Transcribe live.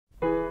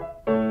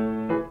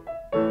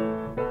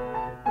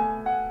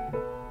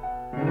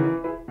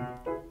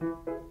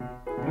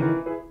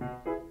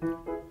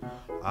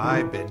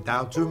I've been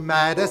down to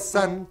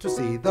Madison to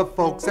see the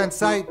folks and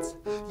sights.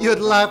 You'd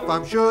laugh,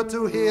 I'm sure,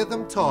 to hear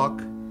them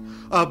talk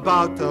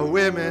about the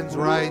women's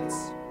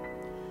rights.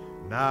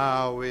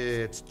 Now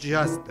it's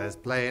just as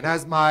plain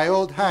as my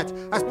old hat,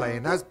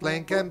 as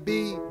plain can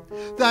be,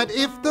 that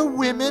if the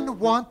women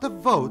want the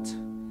vote,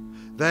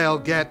 they'll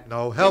get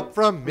no help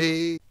from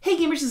me. Hey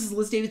gamers, this is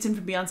Liz Davidson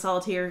from Beyond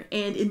Solitaire,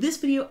 and in this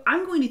video,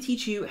 I'm going to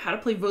teach you how to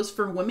play Votes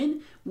for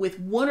Women with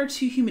 1 or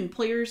 2 human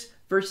players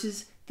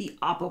versus the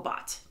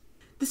Oppobot.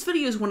 This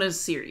video is one of a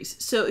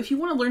series, so if you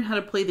want to learn how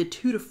to play the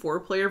 2 to 4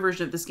 player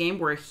version of this game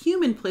where a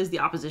human plays the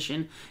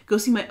opposition, go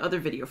see my other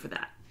video for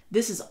that.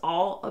 This is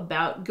all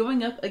about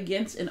going up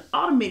against an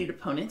automated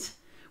opponent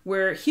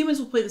where humans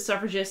will play the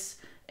Suffragists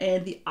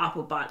and the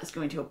Oppobot is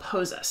going to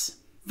oppose us.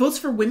 Votes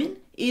for Women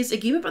is a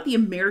game about the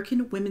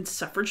American women's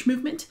suffrage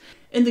movement,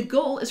 and the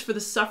goal is for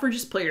the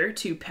suffragist player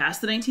to pass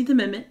the 19th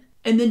Amendment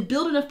and then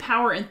build enough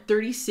power in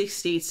 36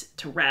 states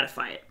to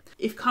ratify it.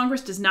 If Congress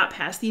does not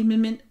pass the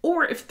amendment,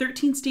 or if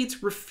 13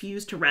 states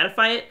refuse to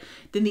ratify it,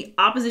 then the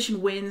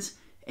opposition wins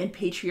and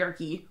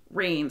patriarchy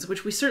reigns,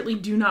 which we certainly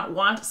do not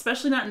want,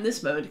 especially not in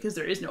this mode because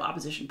there is no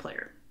opposition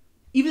player.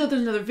 Even though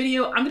there's another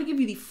video, I'm going to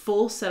give you the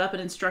full setup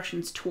and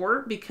instructions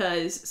tour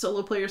because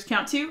solo players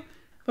count too.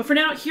 But for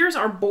now, here's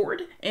our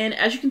board, and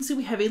as you can see,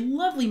 we have a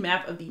lovely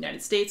map of the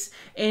United States,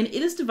 and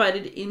it is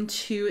divided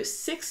into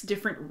 6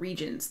 different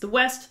regions: the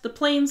West, the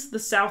Plains, the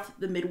South,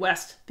 the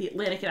Midwest, the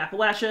Atlantic and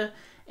Appalachia,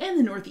 and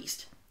the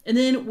Northeast. And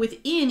then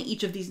within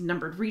each of these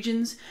numbered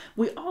regions,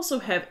 we also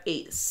have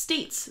 8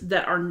 states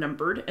that are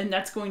numbered, and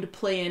that's going to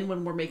play in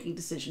when we're making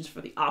decisions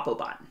for the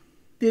Oppobot.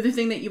 The other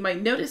thing that you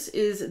might notice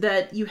is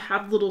that you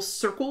have little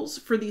circles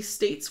for these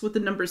states with the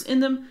numbers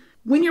in them.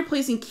 When you're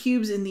placing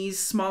cubes in these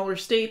smaller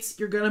states,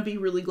 you're going to be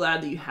really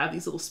glad that you have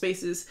these little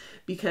spaces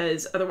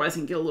because otherwise it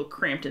can get a little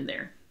cramped in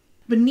there.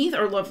 Beneath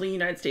our lovely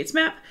United States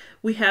map,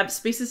 we have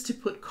spaces to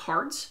put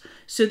cards.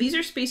 So these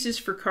are spaces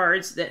for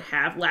cards that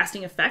have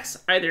lasting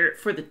effects, either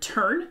for the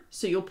turn.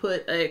 So you'll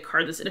put a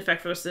card that's in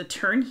effect for the rest of the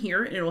turn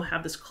here, and it will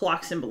have this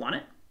clock symbol on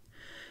it.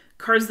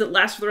 Cards that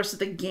last for the rest of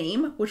the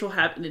game, which will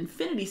have an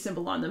infinity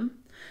symbol on them.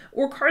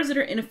 Or cards that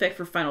are in effect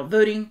for final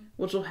voting,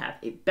 which will have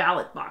a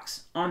ballot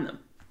box on them.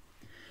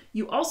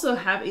 You also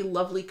have a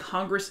lovely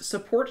Congress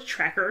support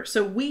tracker.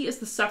 So we as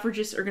the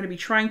suffragists are going to be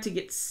trying to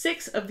get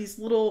 6 of these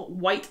little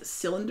white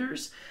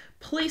cylinders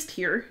placed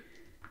here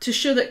to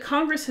show that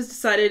Congress has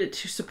decided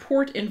to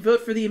support and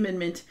vote for the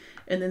amendment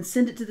and then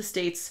send it to the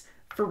states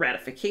for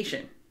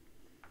ratification.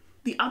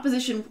 The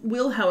opposition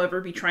will, however,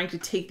 be trying to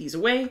take these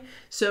away,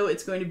 so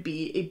it's going to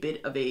be a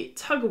bit of a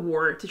tug of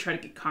war to try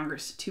to get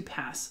Congress to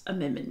pass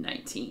Amendment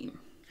 19.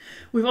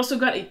 We've also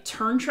got a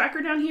turn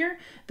tracker down here.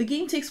 The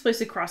game takes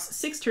place across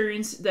 6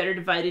 turns that are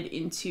divided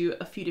into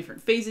a few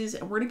different phases,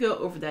 and we're going to go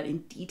over that in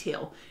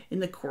detail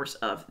in the course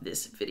of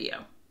this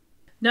video.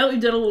 Now that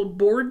we've done a little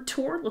board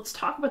tour, let's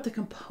talk about the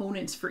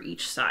components for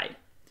each side.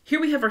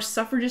 Here we have our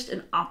Suffragist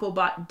and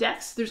Oppobot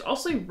decks. There's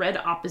also a red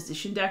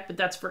opposition deck, but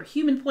that's for a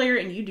human player,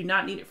 and you do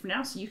not need it for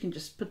now, so you can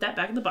just put that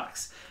back in the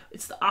box.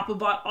 It's the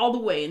Oppobot all the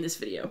way in this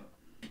video.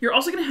 You're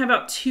also going to have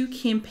out 2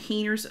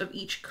 campaigners of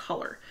each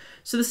color.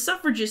 So the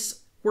Suffragists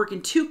work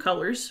in 2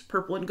 colors,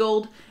 purple and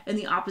gold, and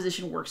the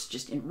opposition works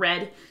just in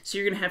red. So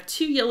you're going to have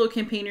 2 yellow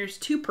campaigners,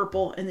 2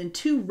 purple, and then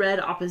 2 red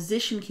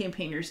opposition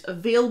campaigners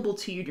available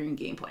to you during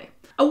gameplay.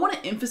 I want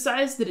to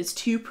emphasize that it's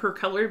 2 per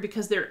color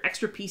because there are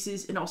extra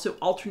pieces and also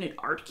alternate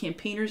art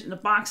campaigners in the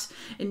box,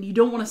 and you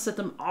don't want to set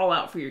them all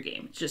out for your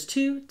game. It's just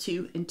 2,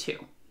 2, and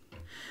 2.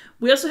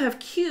 We also have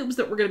cubes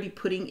that we're going to be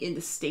putting in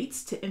the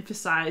states to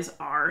emphasize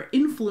our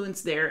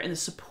influence there and the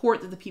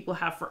support that the people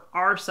have for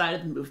our side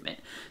of the movement.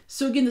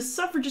 So again, the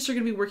suffragists are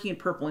going to be working in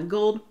purple and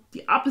gold.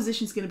 The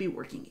opposition is going to be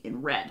working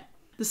in red.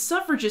 The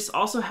suffragists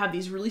also have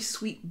these really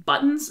sweet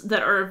buttons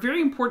that are a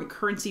very important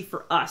currency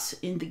for us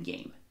in the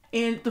game.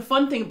 And the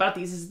fun thing about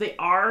these is they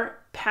are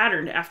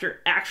patterned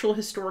after actual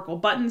historical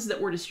buttons that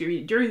were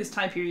distributed during this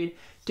time period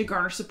to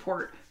garner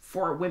support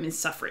for women's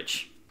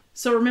suffrage.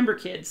 So remember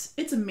kids,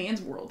 it's a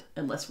man's world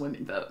unless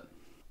women vote.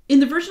 In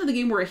the version of the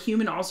game where a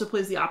human also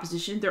plays the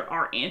opposition, there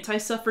are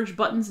anti-suffrage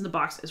buttons in the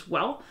box as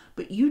well,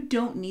 but you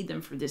don't need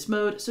them for this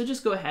mode, so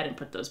just go ahead and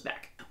put those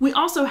back. We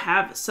also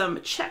have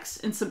some checks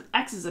and some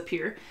X's up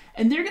here,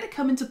 and they're going to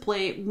come into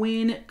play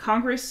when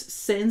Congress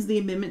sends the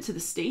amendment to the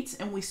states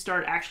and we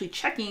start actually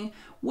checking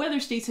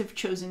whether states have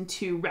chosen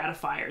to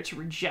ratify or to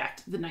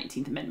reject the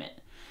 19th Amendment.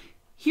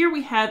 Here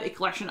we have a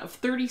collection of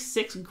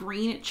 36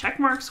 green check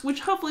marks, which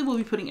hopefully we'll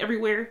be putting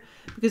everywhere,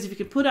 because if you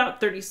can put out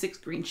 36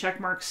 green check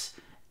marks,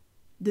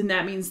 then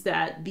that means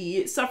that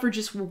the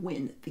suffragists will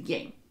win the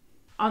game.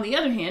 On the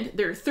other hand,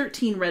 there are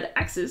 13 red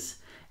X's,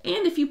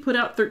 and if you put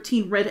out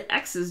 13 red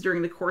X's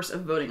during the course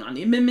of voting on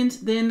the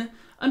amendment, then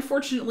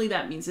unfortunately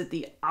that means that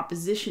the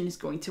opposition is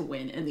going to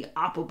win and the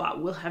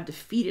Oppobot will have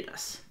defeated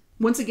us.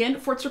 Once again,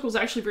 Fort Circle is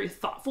actually very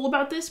thoughtful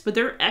about this, but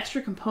there are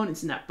extra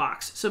components in that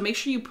box. So make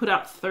sure you put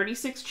out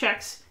 36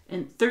 checks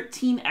and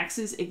 13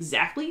 X's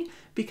exactly,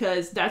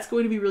 because that's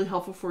going to be really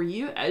helpful for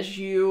you as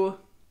you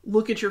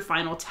look at your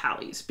final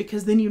tallies,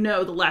 because then you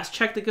know the last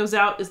check that goes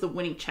out is the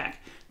winning check.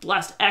 The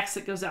last X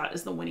that goes out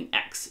is the winning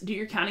X. Do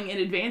your counting in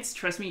advance.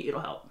 Trust me,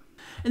 it'll help.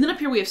 And then up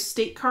here we have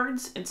state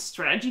cards and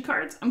strategy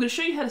cards. I'm going to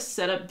show you how to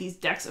set up these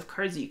decks of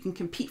cards that you can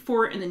compete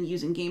for and then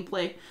use in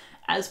gameplay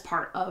as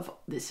part of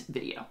this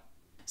video.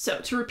 So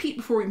to repeat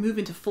before we move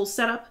into full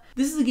setup,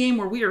 this is a game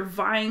where we are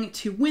vying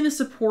to win the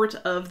support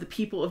of the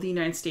people of the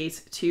United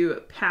States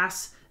to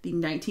pass the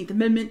 19th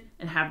Amendment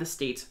and have the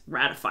states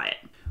ratify it.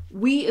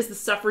 We, as the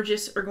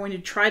suffragists, are going to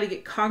try to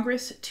get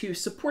Congress to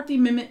support the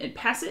amendment and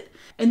pass it,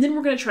 and then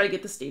we're going to try to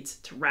get the states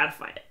to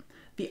ratify it.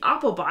 The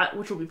Oppobot,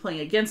 which will be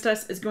playing against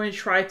us, is going to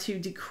try to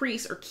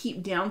decrease or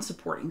keep down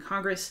support in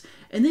Congress,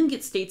 and then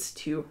get states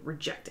to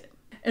reject it.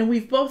 And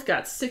we've both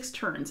got 6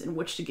 turns in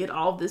which to get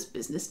all of this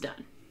business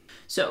done.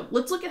 So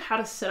let's look at how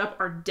to set up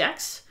our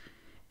decks.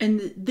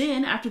 And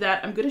then after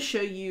that, I'm going to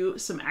show you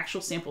some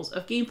actual samples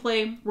of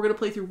gameplay. We're going to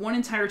play through one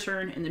entire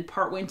turn and then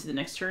part way into the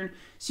next turn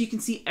so you can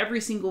see every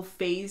single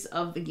phase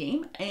of the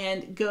game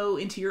and go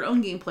into your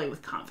own gameplay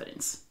with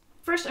confidence.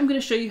 First, I'm going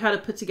to show you how to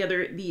put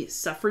together the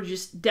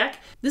Suffragist deck.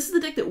 This is the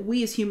deck that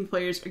we as human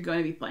players are going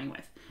to be playing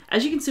with.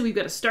 As you can see, we've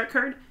got a start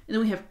card, and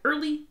then we have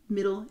early,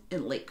 middle,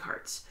 and late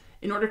cards.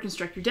 In order to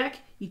construct your deck,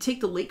 you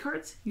take the late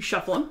cards, you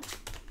shuffle them,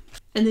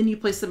 and then you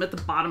place them at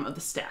the bottom of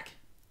the stack.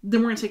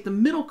 Then we're going to take the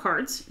middle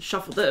cards,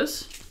 shuffle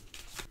those,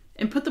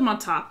 and put them on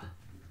top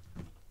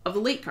of the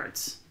late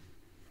cards.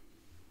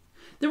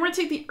 Then we're going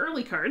to take the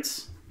early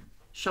cards,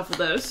 shuffle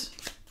those,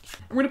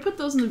 and we're going to put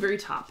those in the very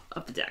top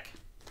of the deck.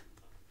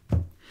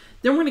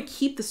 Then we're going to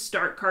keep the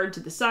start card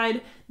to the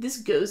side. This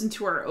goes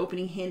into our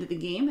opening hand of the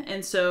game,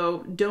 and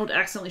so don't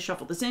accidentally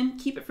shuffle this in.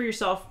 Keep it for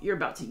yourself. You're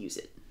about to use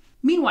it.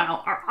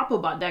 Meanwhile, our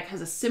Oppobot deck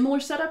has a similar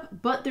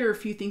setup, but there are a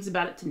few things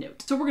about it to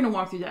note. So we're going to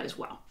walk through that as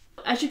well.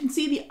 As you can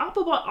see, the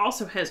Oppobot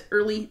also has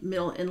early,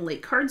 middle, and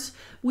late cards.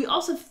 We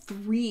also have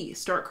 3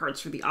 start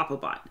cards for the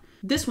Oppobot.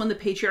 This one, the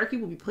Patriarchy,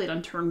 will be played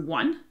on turn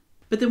 1,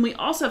 but then we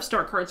also have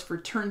start cards for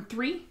turn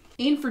 3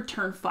 and for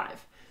turn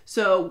 5.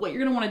 So what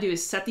you're going to want to do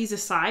is set these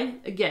aside.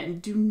 Again,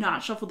 do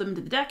not shuffle them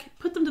into the deck,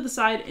 put them to the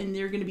side, and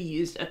they're going to be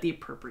used at the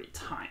appropriate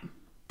time.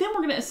 Then we're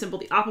going to assemble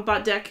the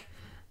Oppobot deck.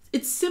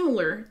 It's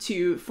similar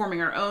to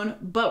forming our own,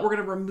 but we're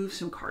going to remove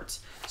some cards.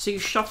 So you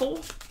shuffle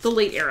the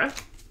late era,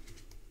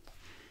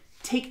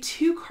 take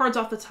 2 cards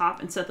off the top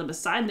and set them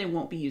aside, and they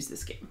won't be used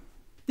this game.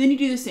 Then you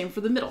do the same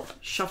for the middle.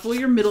 Shuffle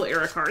your middle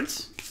era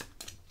cards,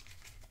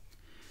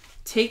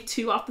 take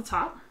 2 off the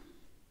top,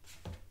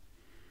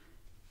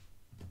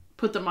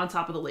 put them on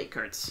top of the late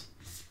cards.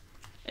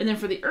 And then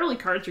for the early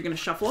cards, you're going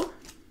to shuffle them,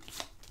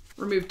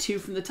 remove 2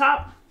 from the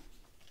top,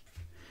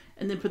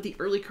 and then put the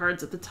early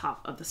cards at the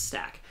top of the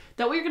stack.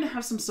 That way you're going to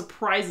have some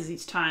surprises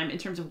each time in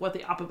terms of what the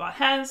Oppobot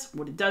has,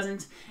 what it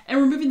doesn't, and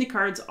removing the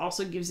cards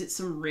also gives it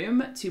some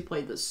room to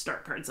play those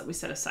start cards that we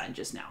set aside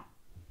just now.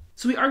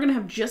 So we are going to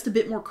have just a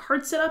bit more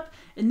card setup,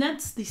 and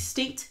that's the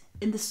state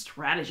and the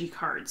strategy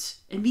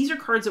cards. And these are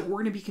cards that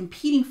we're going to be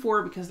competing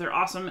for because they're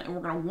awesome and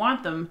we're going to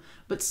want them,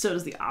 but so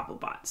does the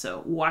Oppobot,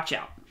 so watch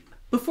out.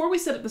 Before we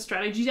set up the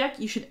strategy deck,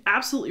 you should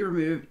absolutely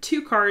remove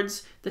 2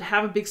 cards that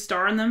have a big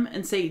star on them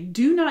and say,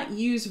 do not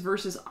use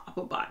versus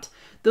Oppobot.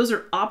 Those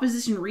are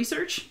opposition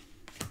research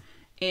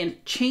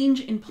and change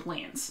in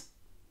plans.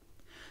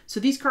 So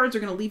these cards are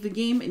going to leave the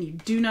game and you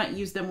do not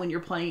use them when you're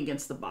playing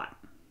against the bot.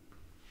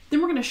 Then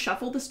we're going to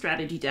shuffle the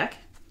strategy deck,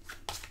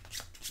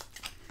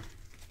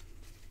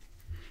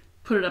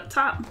 put it up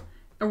top,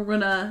 and we're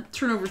going to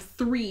turn over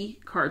 3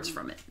 cards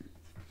from it.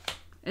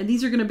 And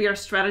these are going to be our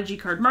strategy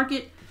card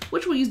market,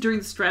 which we'll use during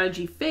the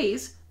strategy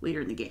phase later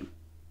in the game.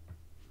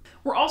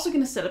 We're also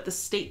going to set up the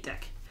state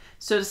deck.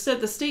 So to set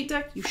the state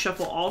deck, you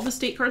shuffle all of the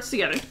state cards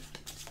together,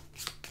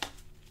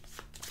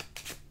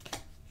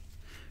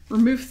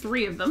 remove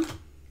 3 of them,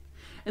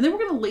 and then we're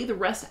going to lay the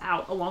rest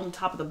out along the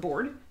top of the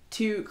board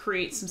to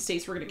create some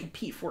states we're going to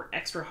compete for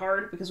extra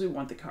hard because we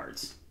want the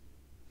cards.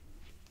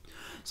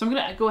 So I'm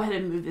going to go ahead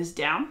and move this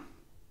down,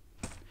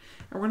 and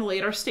we're going to lay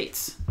out our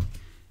states.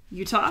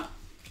 Utah,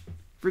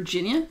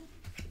 Virginia,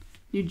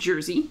 New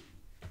Jersey,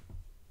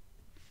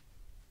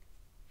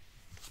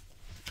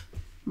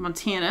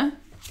 Montana,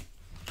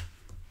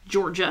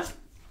 Georgia,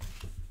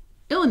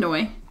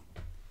 Illinois,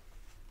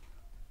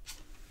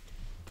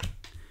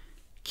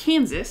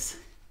 Kansas,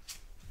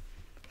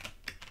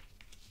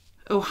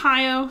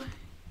 Ohio,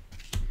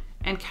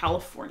 and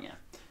California.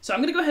 So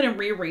I'm going to go ahead and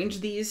rearrange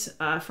these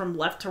from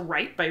left to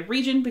right by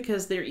region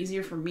because they're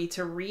easier for me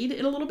to read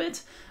in a little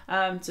bit.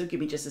 So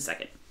give me just a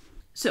second.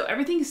 So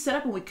everything is set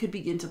up and we could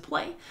begin to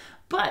play.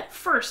 But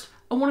first,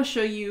 I want to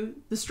show you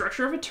the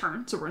structure of a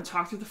turn. So we're going to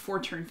talk through the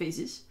 4 turn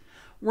phases.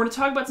 We're going to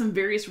talk about some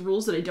various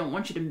rules that I don't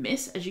want you to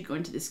miss as you go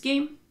into this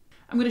game.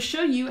 I'm going to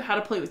show you how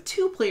to play with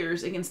 2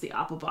 players against the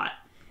Oppobot,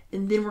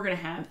 and then we're going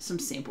to have some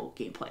sample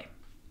gameplay.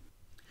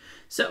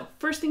 So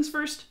first things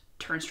first,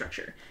 turn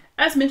structure.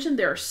 As mentioned,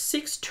 there are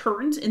 6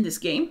 turns in this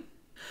game,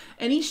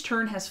 and each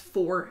turn has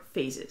 4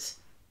 phases: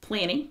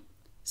 planning,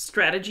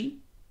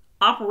 strategy,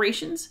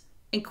 operations,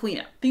 and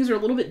cleanup. Things are a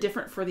little bit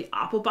different for the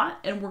Oppobot,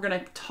 and we're going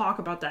to talk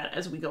about that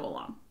as we go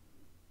along.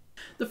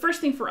 The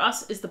first thing for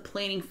us is the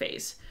planning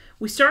phase.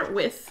 We start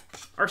with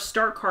our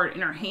start card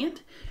in our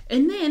hand,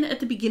 and then at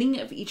the beginning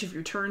of each of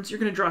your turns, you're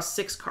going to draw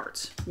 6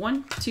 cards.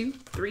 1, 2,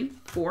 3,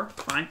 4,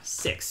 5,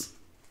 6.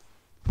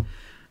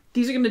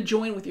 These are going to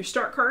join with your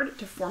start card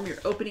to form your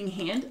opening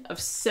hand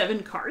of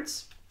 7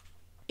 cards.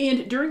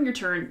 And during your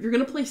turn, you're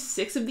going to play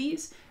 6 of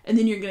these, and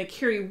then you're going to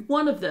carry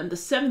one of them, the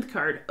 7th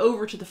card,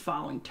 over to the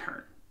following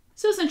turn.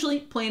 So essentially,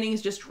 planning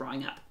is just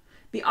drawing up.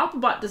 The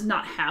Oppobot does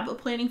not have a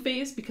planning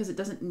phase because it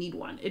doesn't need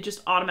one. It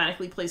just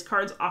automatically plays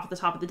cards off the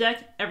top of the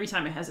deck every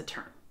time it has a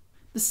turn.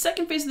 The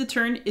second phase of the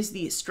turn is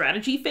the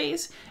strategy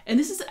phase, and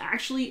this is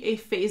actually a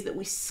phase that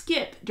we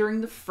skip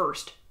during the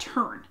first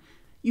turn.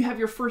 You have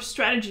your first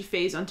strategy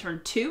phase on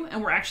turn 2,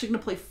 and we're actually going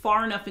to play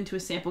far enough into a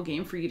sample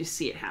game for you to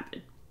see it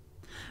happen.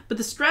 But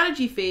the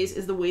strategy phase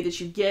is the way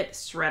that you get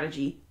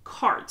strategy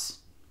cards.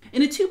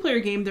 In a 2-player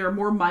game, there are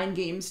more mind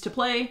games to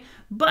play,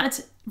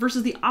 but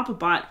versus the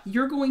Oppobot,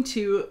 you're going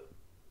to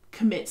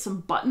commit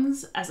some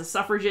buttons as a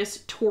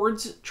suffragist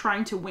towards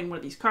trying to win one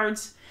of these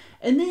cards,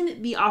 and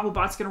then the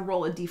Oppobot's going to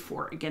roll a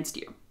d4 against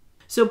you.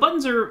 So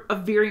buttons are a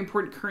very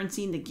important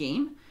currency in the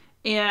game,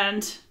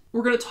 and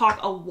we're going to talk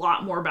a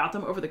lot more about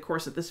them over the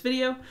course of this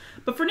video.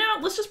 But for now,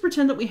 let's just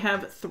pretend that we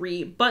have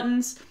 3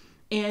 buttons,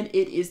 and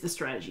it is the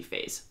strategy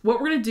phase.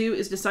 What we're going to do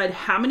is decide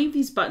how many of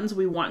these buttons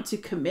we want to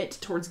commit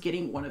towards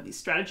getting one of these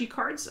strategy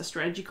cards, a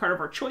strategy card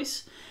of our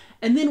choice.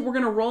 And then we're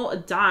going to roll a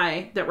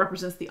die that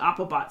represents the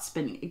Oppobot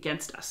spinning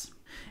against us.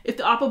 If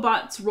the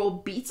Oppobot's roll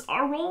beats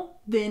our roll,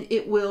 then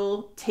it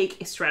will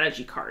take a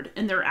strategy card.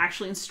 And there are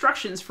actually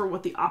instructions for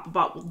what the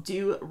Oppobot will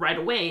do right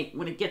away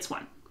when it gets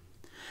one.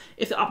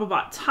 If the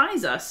Oppobot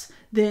ties us,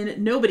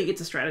 then nobody gets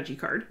a strategy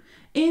card.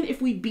 And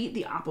if we beat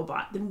the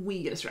Oppobot, then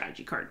we get a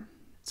strategy card.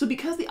 So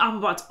because the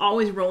Oppobot's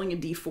always rolling a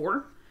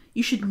d4,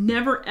 you should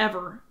never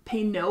ever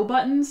pay no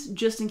buttons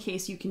just in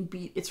case you can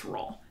beat its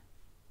roll,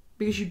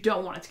 because you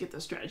don't want it to get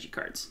those strategy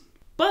cards.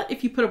 But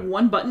if you put up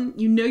 1 button,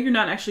 you know you're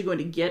not actually going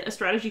to get a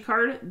strategy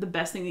card. The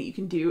best thing that you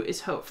can do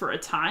is hope for a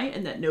tie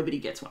and that nobody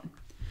gets one.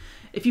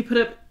 If you put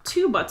up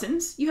 2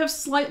 buttons, you have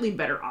slightly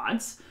better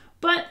odds,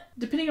 but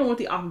depending on what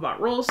the Oppobot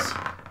rolls,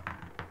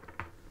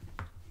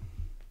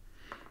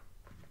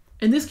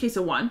 in this case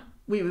a 1,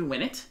 we would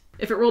win it.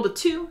 If it rolled a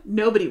 2,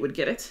 nobody would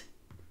get it.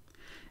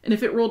 And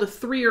if it rolled a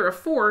 3 or a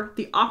 4,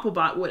 the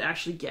Oppobot would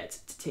actually get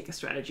to take a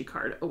strategy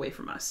card away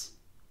from us.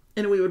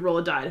 And we would roll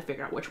a die to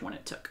figure out which one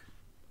it took.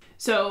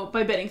 So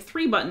by betting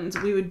 3 buttons,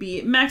 we would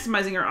be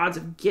maximizing our odds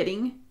of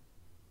getting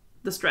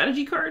the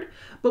strategy card,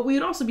 but we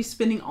would also be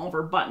spending all of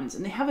our buttons,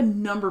 and they have a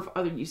number of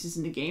other uses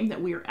in the game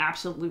that we are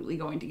absolutely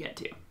going to get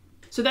to.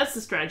 So that's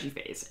the strategy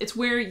phase. It's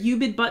where you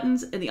bid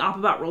buttons and the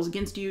Oppobot rolls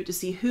against you to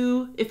see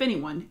who, if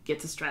anyone,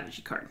 gets a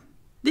strategy card.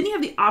 Then you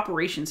have the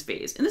operations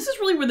phase, and this is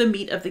really where the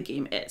meat of the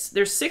game is.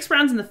 There's 6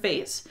 rounds in the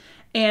phase,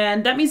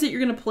 and that means that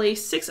you're going to play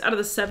 6 out of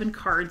the 7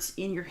 cards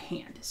in your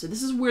hand. So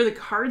this is where the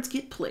cards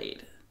get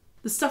played.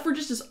 The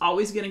suffragist is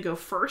always going to go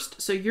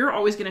first, so you're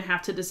always going to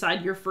have to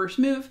decide your first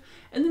move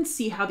and then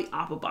see how the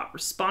Oppobot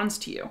responds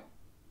to you.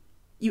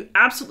 You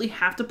absolutely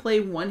have to play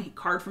 1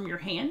 card from your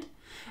hand,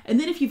 and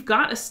then if you've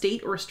got a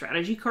state or a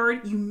strategy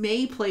card, you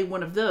may play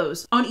one of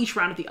those on each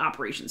round of the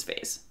operations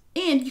phase.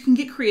 And you can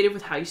get creative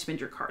with how you spend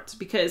your cards,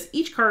 because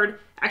each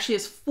card actually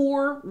has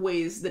 4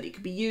 ways that it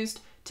could be used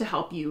to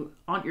help you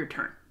on your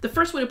turn. The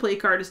first way to play a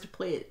card is to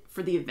play it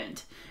for the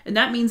event, and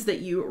that means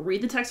that you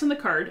read the text on the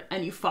card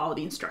and you follow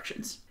the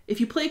instructions. If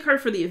you play a card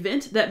for the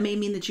event, that may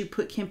mean that you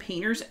put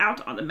campaigners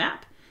out on the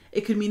map.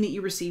 It could mean that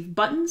you receive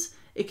buttons.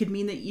 It could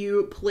mean that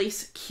you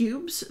place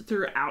cubes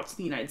throughout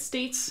the United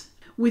States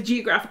with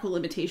geographical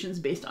limitations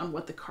based on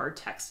what the card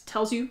text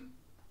tells you.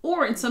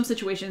 Or in some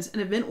situations, an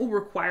event will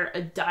require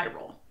a die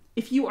roll.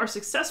 If you are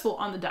successful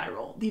on the die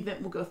roll, the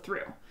event will go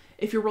through.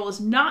 If your roll is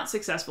not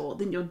successful,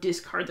 then you'll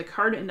discard the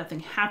card and nothing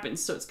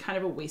happens, so it's kind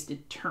of a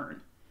wasted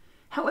turn.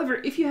 However,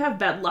 if you have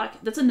bad luck,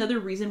 that's another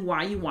reason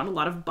why you want a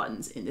lot of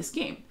buttons in this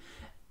game.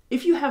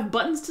 If you have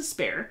buttons to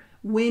spare,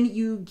 when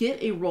you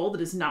get a roll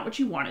that is not what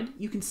you wanted,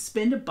 you can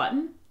spend a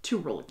button to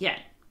roll again.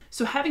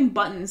 So having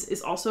buttons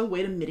is also a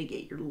way to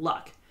mitigate your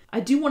luck. I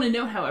do want to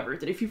note, however,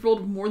 that if you've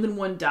rolled more than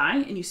 1 die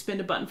and you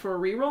spend a button for a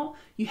reroll,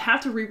 you have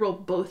to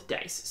reroll both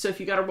dice. So if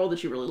you got a roll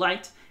that you really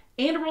liked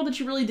and a roll that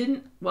you really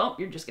didn't, well,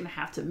 you're just going to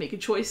have to make a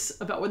choice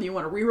about whether you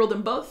want to reroll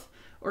them both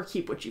or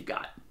keep what you've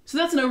got. So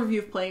that's an overview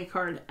of playing a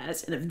card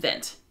as an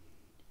event.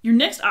 Your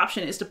next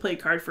option is to play a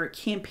card for a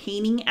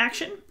campaigning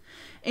action,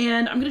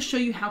 and I'm going to show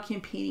you how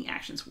campaigning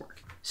actions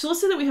work. So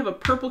let's say that we have a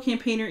purple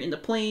campaigner in the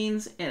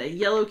plains and a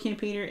yellow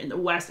campaigner in the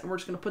west, and we're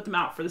just going to put them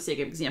out for the sake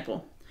of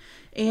example.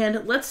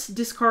 And let's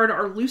discard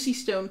our Lucy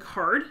Stone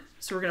card.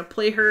 So we're going to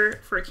play her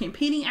for a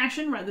campaigning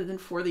action rather than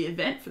for the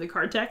event, for the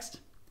card text.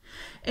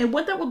 And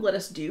what that would let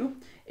us do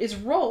is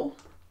roll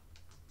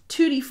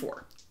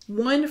 2d4,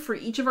 1 for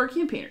each of our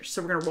campaigners.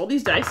 So we're going to roll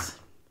these dice.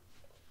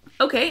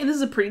 Okay, and this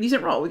is a pretty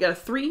decent roll. We got a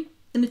 3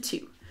 and a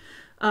 2.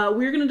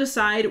 We're going to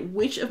decide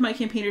which of my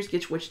campaigners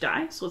gets which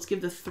die. So let's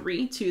give the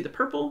 3 to the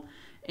purple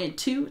and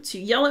 2 to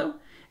yellow.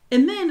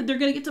 And then they're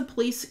going to get to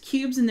place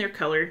cubes in their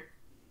color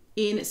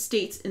in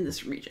states in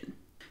this region.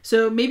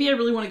 So maybe I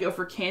really want to go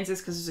for Kansas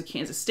because there's a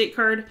Kansas state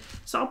card.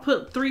 So I'll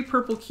put 3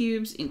 purple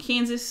cubes in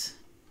Kansas.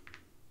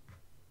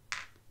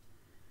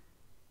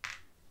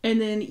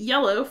 And then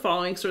yellow,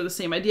 following sort of the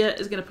same idea,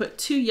 is going to put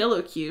 2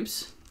 yellow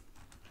cubes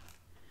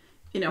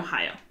in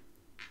Ohio.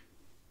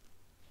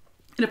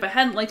 And if I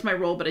hadn't liked my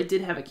roll, but I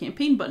did have a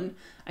campaign button,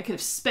 I could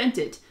have spent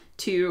it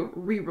to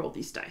re-roll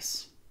these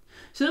dice.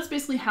 So that's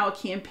basically how a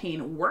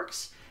campaign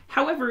works.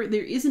 However,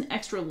 there is an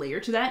extra layer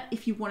to that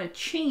if you want to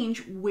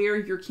change where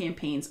your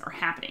campaigns are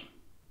happening.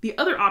 The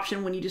other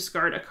option when you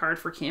discard a card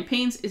for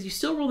campaigns is you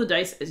still roll the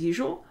dice as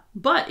usual,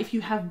 but if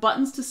you have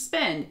buttons to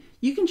spend,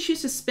 you can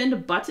choose to spend a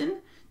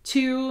button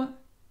to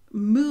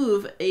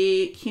move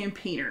a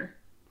campaigner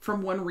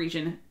from one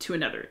region to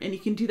another. And you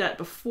can do that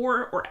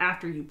before or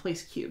after you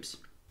place cubes.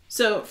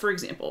 So for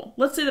example,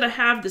 let's say that I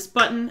have this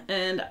button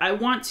and I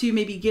want to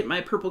maybe get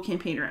my purple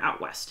campaigner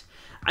out west.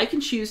 I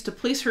can choose to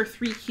place her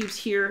 3 cubes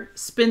here,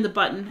 spin the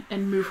button,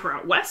 and move her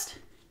out west.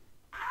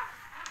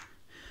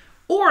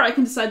 Or I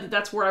can decide that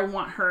that's where I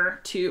want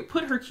her to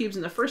put her cubes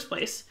in the first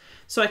place.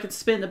 So I can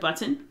spin the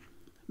button,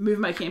 move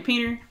my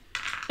campaigner,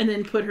 and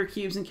then put her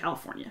cubes in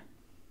California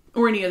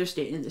or any other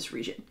state in this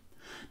region.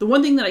 The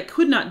one thing that I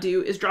could not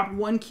do is drop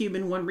 1 cube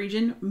in one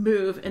region,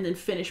 move, and then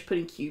finish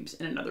putting cubes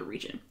in another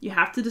region. You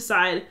have to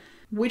decide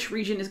which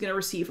region is going to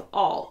receive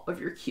all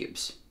of your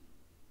cubes.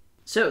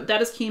 So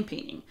that is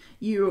campaigning.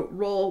 You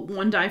roll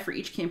 1 die for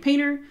each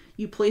campaigner,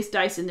 you place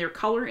dice in their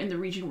color in the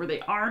region where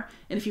they are,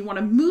 and if you want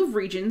to move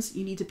regions,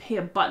 you need to pay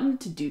a button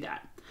to do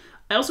that.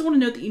 I also want to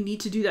note that you need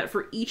to do that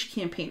for each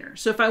campaigner.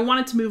 So if I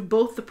wanted to move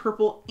both the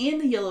purple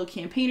and the yellow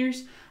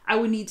campaigners, I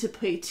would need to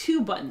pay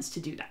 2 buttons to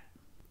do that.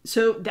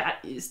 So that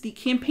is the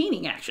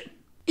campaigning action.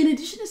 In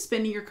addition to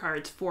spending your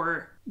cards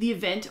for the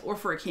event or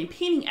for a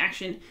campaigning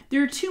action,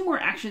 there are 2 more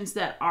actions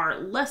that are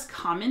less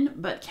common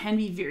but can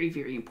be very,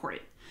 very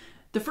important.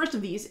 The first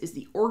of these is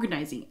the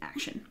organizing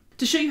action.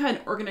 To show you how an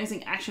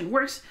organizing action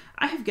works,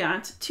 I have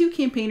got 2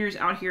 campaigners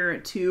out here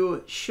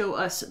to show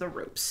us the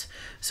ropes.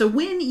 So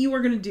when you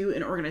are going to do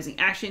an organizing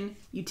action,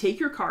 you take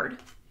your card,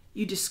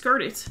 you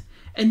discard it,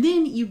 and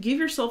then you give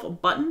yourself a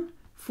button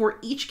for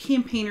each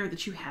campaigner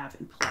that you have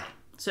in play.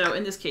 So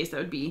in this case, that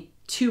would be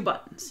 2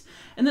 buttons.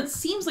 And that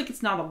seems like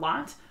it's not a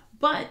lot,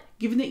 but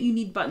given that you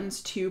need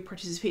buttons to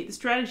participate in the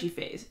strategy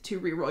phase,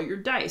 to reroll your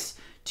dice,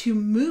 to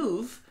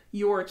move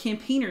your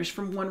campaigners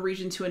from one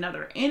region to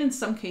another, and in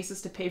some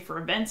cases to pay for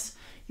events,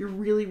 you're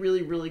really,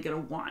 really, really going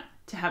to want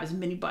to have as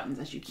many buttons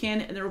as you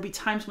can, and there will be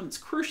times when it's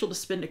crucial to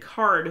spend a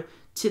card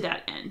to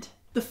that end.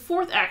 The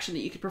 4th action that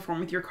you can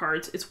perform with your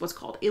cards is what's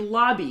called a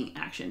lobbying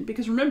action,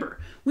 because remember,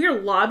 we are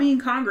lobbying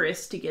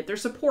Congress to get their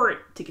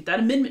support, to get that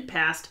amendment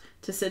passed,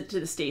 to send to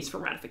the states for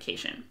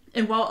ratification.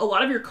 And while a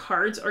lot of your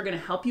cards are going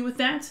to help you with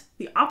that,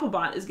 the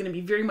Oppobot is going to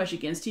be very much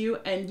against you,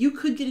 and you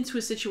could get into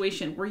a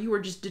situation where you are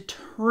just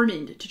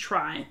determined to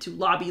try to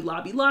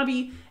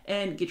lobby,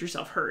 and get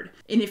yourself heard.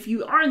 And if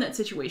you are in that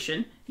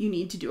situation, you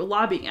need to do a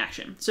lobbying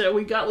action. So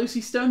we've got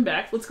Lucy Stone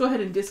back. Let's go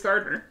ahead and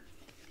discard her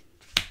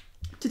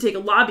to take a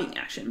lobbying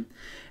action.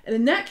 And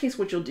in that case,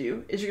 what you'll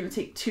do is you're going to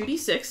take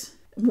 2d6,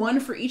 1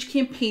 for each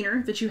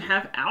campaigner that you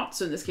have out.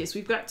 So in this case,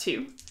 we've got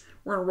 2.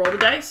 We're going to roll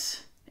the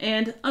dice.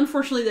 And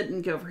unfortunately, that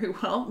didn't go very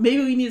well.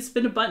 Maybe we need to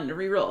spin a button to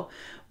re-roll.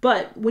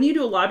 But when you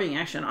do a lobbying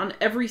action, on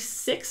every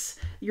 6,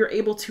 you're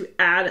able to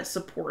add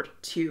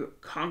support to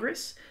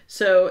Congress.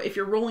 So if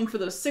you're rolling for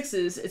those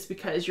 6s, it's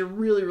because you're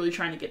really, really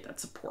trying to get that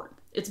support.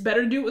 It's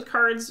better to do it with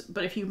cards,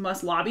 but if you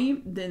must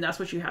lobby, then that's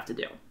what you have to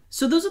do.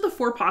 So those are the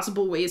 4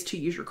 possible ways to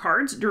use your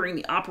cards during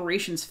the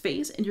operations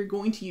phase, and you're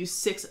going to use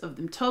 6 of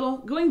them total,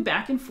 going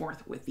back and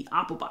forth with the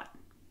Oppobot.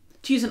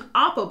 To use an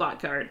Oppobot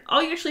card,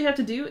 all you actually have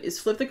to do is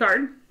flip the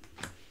card,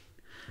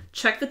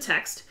 check the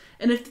text,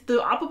 and if the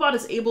Oppobot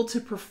is able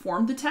to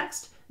perform the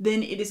text,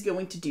 then it is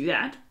going to do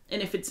that.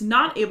 And if it's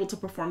not able to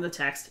perform the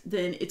text,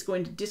 then it's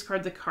going to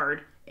discard the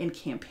card and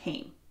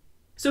campaign.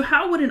 So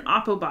how would an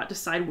Oppobot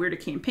decide where to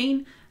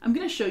campaign? I'm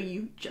going to show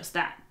you just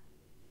that.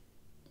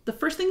 The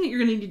first thing that you're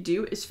going to need to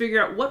do is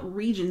figure out what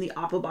region the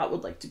Oppobot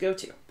would like to go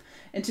to.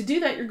 And to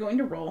do that, you're going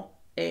to roll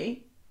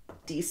a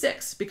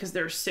d6 because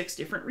there are 6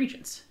 different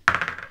regions.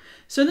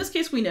 So in this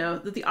case, we know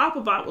that the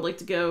Oppobot would like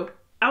to go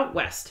out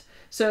west.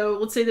 So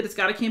let's say that it's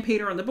got a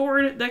campaigner on the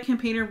board. That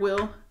campaigner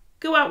will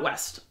go out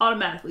west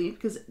automatically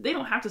because they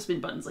don't have to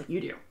spin buttons like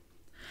you do.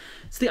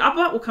 So the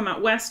Oppobot will come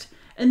out west,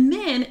 and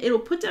then it'll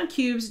put down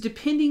cubes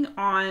depending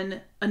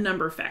on a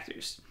number of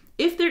factors.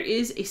 If there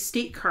is a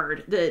state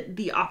card that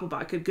the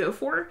Oppobot could go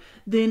for,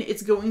 then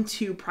it's going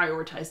to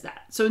prioritize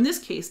that. So in this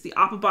case, the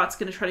Oppobot's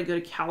going to try to go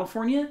to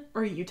California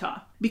or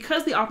Utah.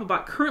 Because the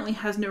Oppobot currently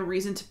has no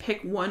reason to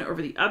pick one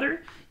over the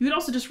other, you would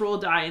also just roll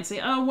a die and say,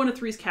 oh, 1 of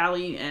 3 is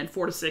Cali and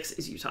 4 to 6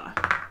 is Utah.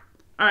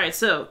 All right,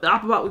 so the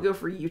Oppobot would go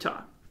for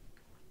Utah.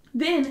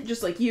 Then,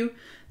 just like you,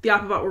 the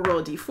Oppobot will roll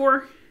a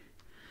d4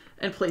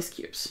 and place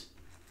cubes.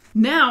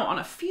 Now, on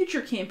a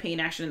future campaign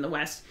action in the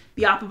West,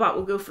 the Oppobot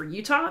will go for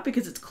Utah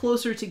because it's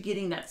closer to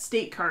getting that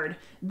state card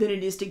than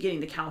it is to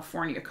getting the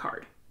California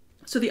card.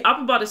 So the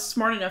Oppobot is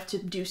smart enough to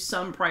do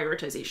some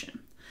prioritization.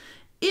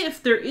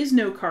 If there is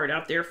no card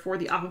out there for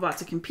the Oppobot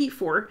to compete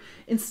for,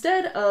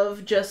 instead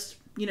of just,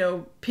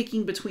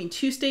 picking between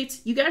 2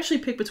 states, you can actually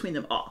pick between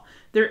them all.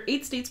 There are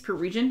 8 states per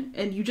region,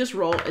 and you just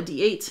roll a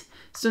d8.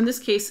 So in this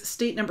case,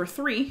 state number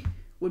 3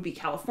 would be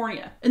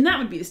California, and that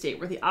would be the state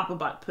where the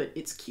Oppobot put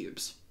its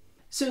cubes.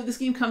 So this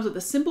game comes with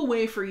a simple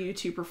way for you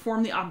to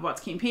perform the Oppobot's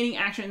campaigning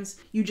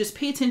actions. You just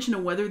pay attention to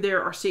whether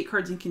there are state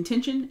cards in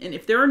contention, and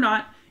if there are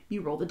not,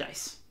 you roll the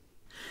dice.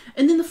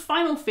 And then the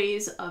final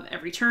phase of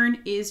every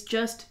turn is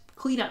just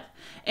clean up.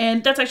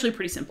 And that's actually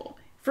pretty simple.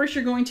 First,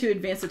 you're going to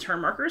advance the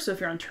turn marker. So if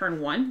you're on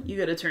turn 1, you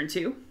go to turn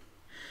 2.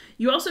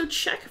 You also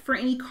check for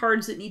any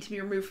cards that need to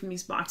be removed from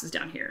these boxes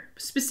down here.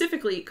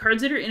 Specifically,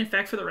 cards that are in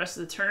effect for the rest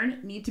of the turn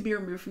need to be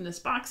removed from this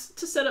box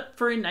to set up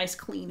for a nice,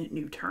 clean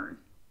new turn.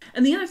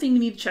 And the other thing you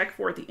need to check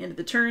for at the end of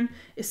the turn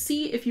is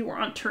see if you are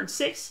on turn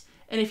 6,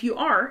 and if you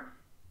are,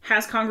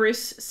 has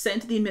Congress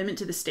sent the amendment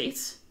to the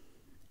states?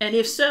 And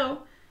if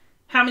so,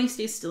 how many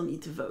states still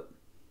need to vote?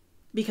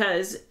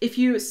 Because if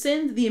you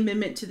send the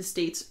amendment to the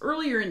states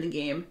earlier in the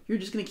game, you're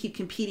just going to keep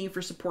competing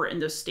for support in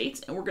those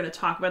states, and we're going to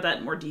talk about that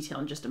in more detail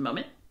in just a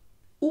moment.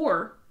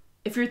 Or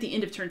if you're at the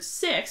end of turn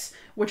 6,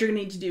 what you're going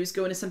to need to do is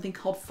go into something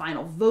called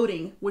final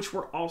voting, which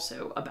we're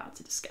also about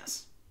to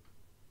discuss.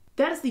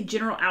 That is the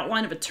general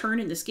outline of a turn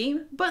in this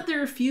game, but there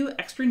are a few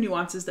extra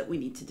nuances that we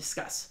need to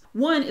discuss.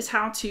 One is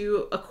how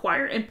to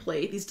acquire and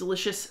play these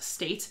delicious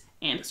state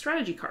and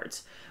strategy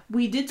cards.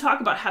 We did talk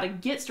about how to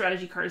get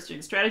strategy cards during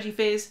the strategy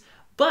phase,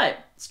 but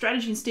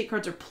strategy and state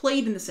cards are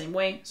played in the same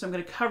way, so I'm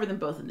going to cover them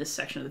both in this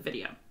section of the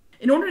video.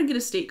 In order to get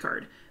a state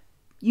card,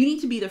 you need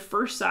to be the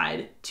first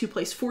side to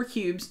place 4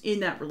 cubes in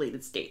that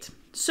related state.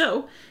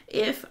 So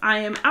if I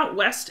am out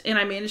west and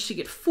I manage to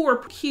get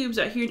 4 cubes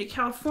out here to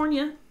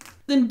California,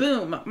 then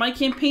boom, my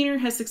campaigner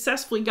has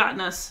successfully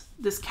gotten us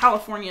this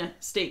California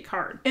state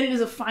card. And it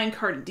is a fine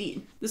card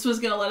indeed. This was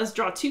going to let us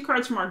draw 2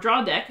 cards from our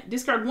draw deck,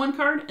 discard 1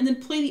 card, and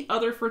then play the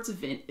other for its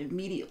event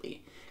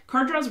immediately.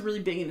 Card draw is really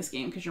big in this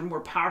game because your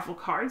more powerful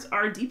cards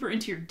are deeper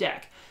into your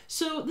deck.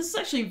 So this is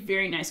actually a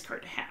very nice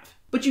card to have.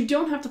 But you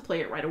don't have to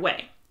play it right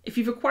away. If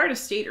you've acquired a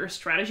state or a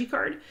strategy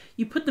card,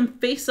 you put them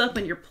face up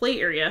in your play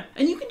area,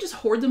 and you can just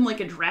hoard them like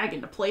a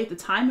dragon to play at the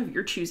time of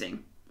your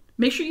choosing.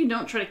 Make sure you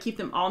don't try to keep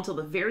them all until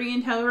the very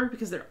end, however,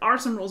 because there are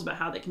some rules about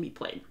how they can be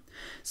played.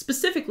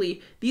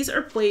 Specifically, these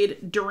are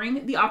played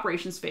during the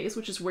operations phase,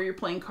 which is where you're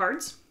playing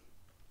cards.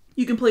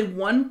 You can play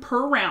 1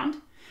 per round,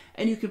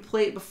 and you can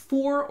play it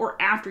before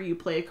or after you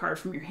play a card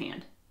from your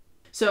hand.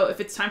 So if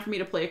it's time for me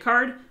to play a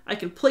card, I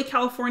can play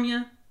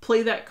California,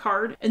 play that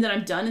card, and then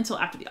I'm done until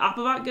after the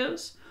Oppobot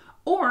goes.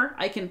 Or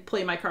I can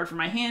play my card from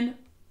my hand,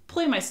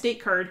 play my state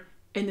card,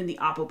 and then the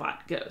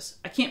Oppobot goes.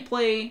 I can't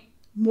play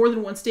more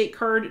than 1 state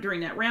card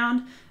during that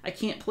round. I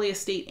can't play a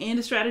state and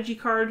a strategy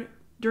card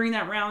during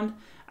that round.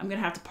 I'm going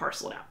to have to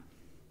parcel it out.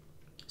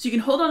 So you can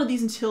hold on to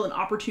these until an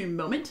opportune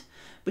moment,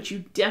 but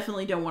you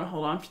definitely don't want to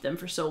hold on to them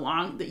for so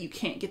long that you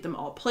can't get them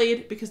all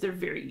played because they're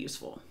very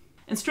useful.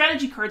 And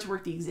strategy cards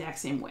work the exact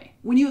same way.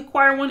 When you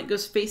acquire one, it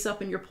goes face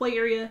up in your play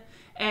area,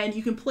 and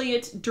you can play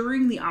it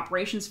during the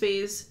operations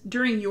phase,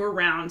 during your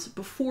rounds,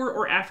 before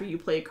or after you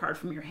play a card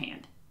from your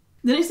hand.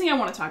 The next thing I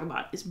want to talk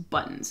about is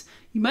buttons.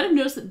 You might have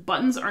noticed that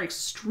buttons are an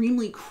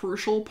extremely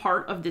crucial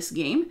part of this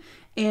game,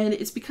 and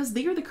it's because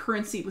they are the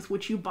currency with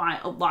which you buy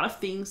a lot of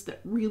things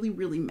that really,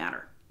 really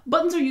matter.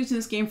 Buttons are used in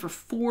this game for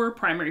 4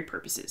 primary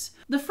purposes.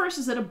 The first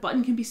is that a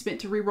button can be spent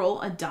to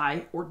re-roll a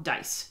die or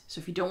dice. So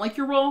if you don't like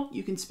your roll,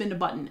 you can spend a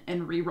button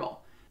and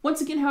re-roll.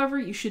 Once again, however,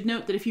 you should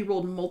note that if you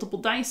rolled multiple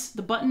dice,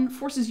 the button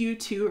forces you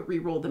to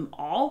re-roll them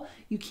all.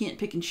 You can't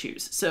pick and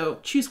choose, so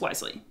choose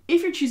wisely.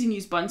 If you're choosing to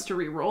use buttons to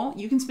re-roll,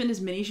 you can spend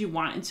as many as you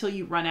want until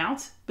you run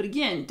out. But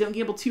again, don't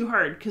gamble too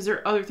hard because there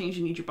are other things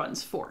you need your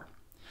buttons for.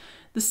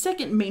 The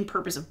second main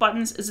purpose of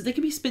buttons is that they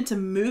can be spent to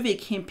move a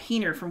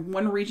campaigner from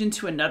one region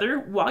to another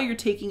while you're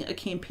taking a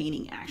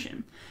campaigning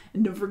action.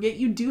 And don't forget,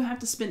 you do have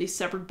to spend a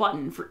separate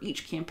button for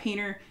each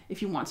campaigner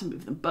if you want to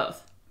move them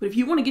both. But if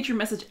you want to get your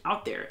message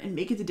out there and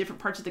make it to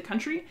different parts of the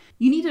country,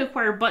 you need to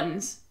acquire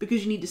buttons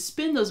because you need to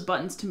spend those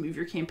buttons to move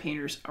your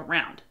campaigners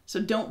around.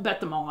 So don't bet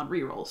them all on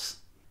rerolls.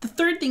 The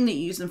third thing that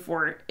you use them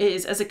for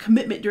is as a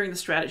commitment during the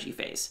strategy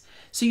phase.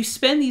 So you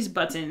spend these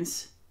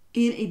buttons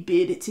in a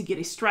bid to get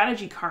a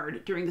strategy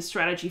card during the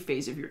strategy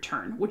phase of your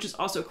turn, which is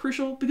also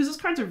crucial because those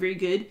cards are very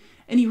good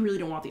and you really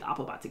don't want the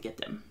Oppobot to get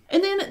them.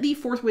 And then the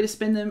fourth way to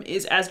spend them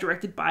is as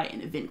directed by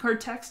an event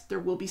card text. There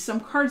will be some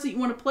cards that you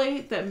want to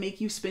play that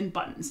make you spend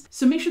buttons.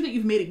 So make sure that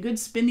you've made a good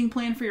spending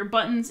plan for your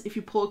buttons if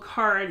you pull a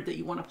card that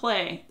you want to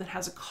play that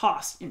has a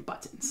cost in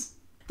buttons.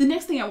 The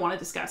next thing I want to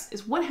discuss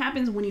is what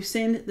happens when you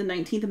send the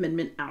 19th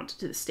Amendment out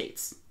to the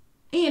states.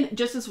 And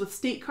just as with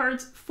state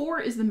cards,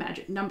 4 is the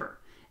magic number.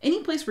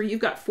 Any place where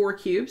you've got 4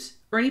 cubes,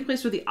 or any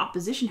place where the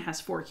opposition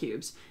has 4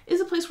 cubes, is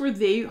a place where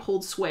they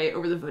hold sway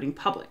over the voting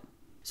public.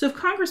 So if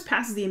Congress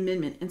passes the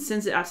amendment and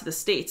sends it out to the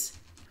states,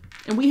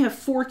 and we have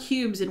 4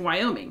 cubes in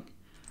Wyoming,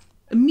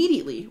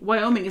 immediately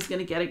Wyoming is going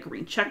to get a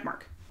green check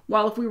mark.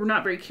 While if we were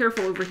not very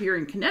careful over here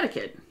in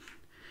Connecticut,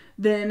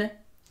 then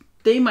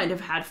they might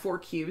have had 4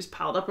 cubes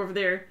piled up over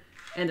there,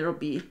 and there will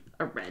be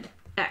a red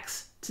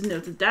X to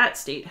note that that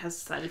state has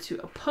decided to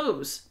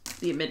oppose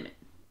the amendment.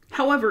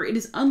 However, it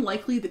is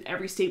unlikely that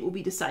every state will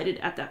be decided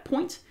at that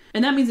point,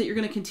 and that means that you're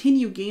going to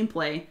continue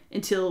gameplay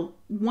until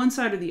one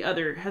side or the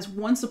other has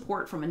won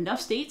support from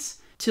enough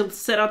states to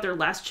set out their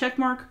last check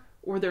mark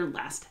or their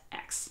last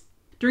X.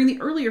 During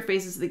the earlier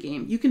phases of the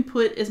game, you can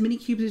put as many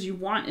cubes as you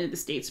want into the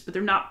states, but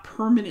they're not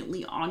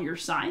permanently on your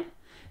side.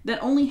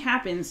 That only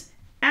happens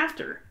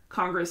after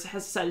Congress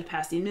has decided to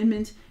pass the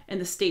amendment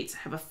and the states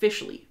have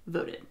officially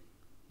voted.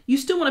 You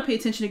still want to pay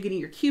attention to getting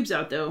your cubes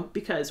out though,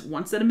 because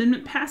once that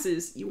amendment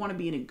passes, you want to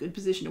be in a good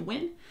position to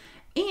win.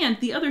 And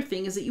the other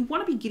thing is that you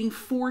want to be getting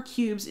 4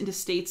 cubes into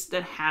states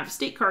that have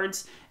state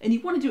cards, and you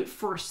want to do it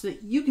first so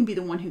that you can be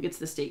the one who gets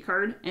the state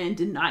card and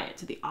deny it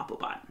to the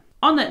Oppobot.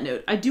 On that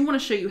note, I do want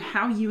to show you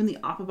how you and the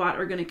Oppobot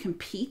are going to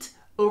compete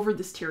over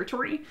this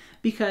territory,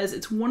 because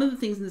it's one of the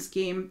things in this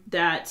game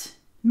that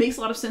makes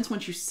a lot of sense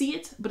once you see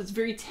it, but it's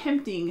very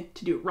tempting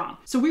to do it wrong.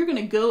 So we're going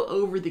to go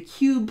over the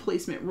cube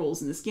placement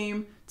rules in this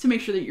game to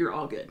make sure that you're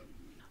all good.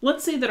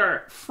 Let's say that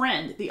our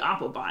friend, the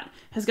Oppobot,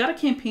 has got a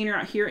campaigner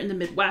out here in the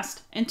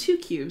Midwest and 2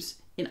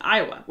 cubes in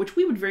Iowa, which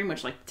we would very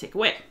much like to take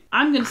away.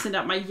 I'm going to send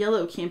out my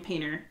yellow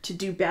campaigner to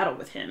do battle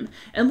with him,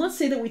 and let's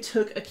say that we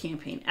took a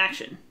campaign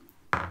action.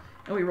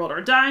 And we rolled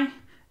our die.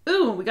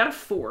 Ooh, we got a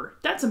 4.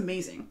 That's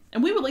amazing.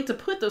 And we would like to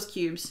put those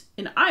cubes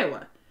in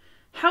Iowa.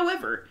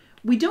 However,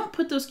 we don't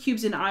put those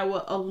cubes in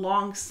Iowa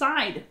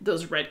alongside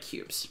those red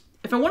cubes.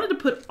 If I wanted to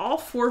put all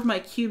 4 of my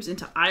cubes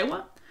into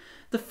Iowa,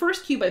 the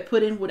first cube I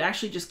put in would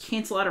actually just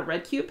cancel out a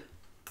red cube.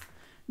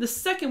 The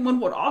second one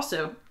would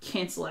also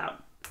cancel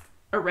out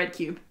a red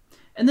cube.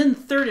 And then the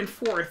third and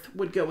fourth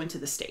would go into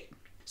the state.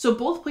 So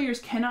both players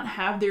cannot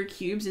have their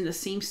cubes in the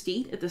same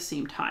state at the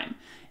same time.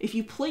 If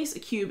you place a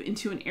cube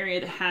into an area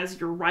that has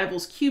your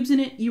rival's cubes in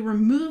it, you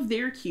remove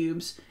their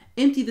cubes,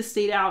 empty the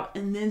state out,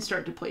 and then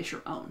start to place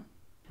your own.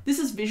 This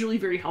is visually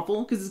very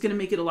helpful because it's going to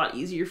make it a lot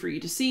easier for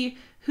you to see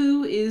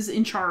who is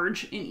in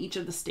charge in each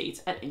of the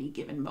states at any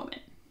given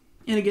moment.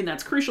 And again,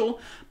 that's crucial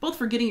both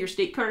for getting your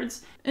state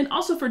cards and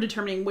also for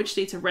determining which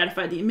states have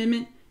ratified the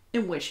amendment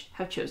and which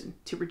have chosen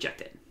to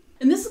reject it.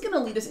 And this is going to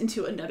lead us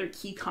into another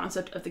key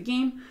concept of the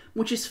game,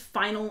 which is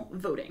final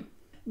voting.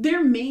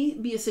 There may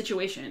be a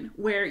situation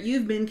where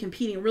you've been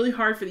competing really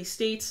hard for these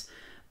states,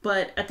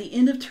 but at the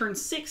end of turn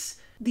 6,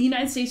 the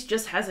United States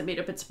just hasn't made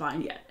up its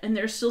mind yet. And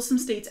there's still some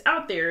states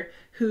out there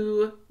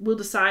who will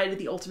decide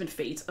the ultimate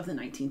fate of the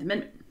 19th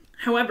Amendment.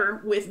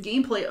 However, with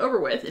gameplay over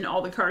with and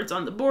all the cards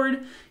on the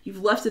board,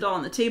 you've left it all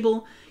on the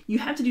table, you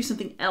have to do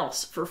something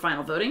else for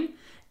final voting.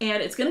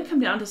 And it's going to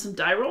come down to some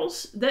die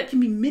rolls that can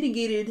be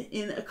mitigated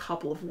in a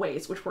couple of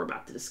ways, which we're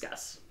about to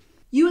discuss.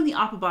 You and the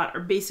Oppobot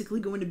are basically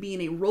going to be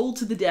in a roll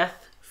to the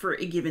death for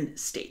a given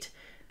state.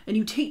 And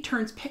you take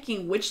turns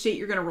picking which state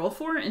you're going to roll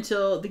for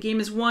until the game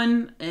is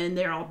won and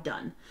they're all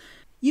done.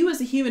 You as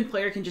a human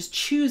player can just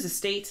choose a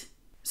state.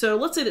 So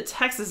let's say that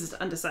Texas is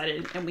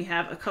undecided and we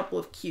have a couple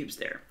of cubes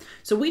there.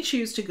 So we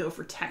choose to go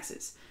for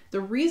Texas. The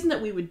reason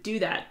that we would do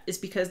that is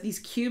because these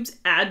cubes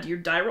add to your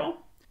die roll.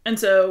 And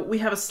so we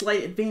have a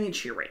slight advantage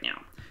here right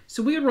now.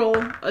 So we would roll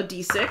a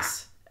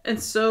d6, and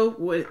so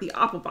would the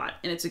Oppobot.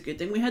 And it's a good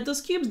thing we had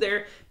those cubes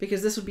there,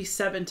 because this would be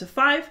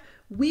 7-5.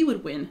 We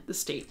would win the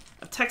state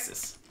of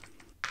Texas.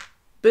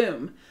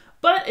 Boom.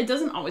 But it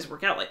doesn't always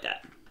work out like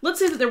that. Let's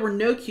say that there were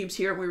no cubes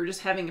here and we were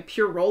just having a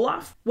pure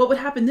roll-off. What would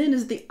happen then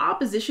is the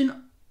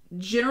opposition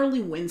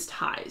generally wins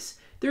ties.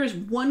 There is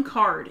one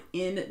card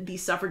in the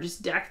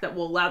Suffragist deck that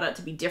will allow that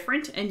to be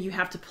different, and you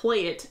have to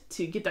play it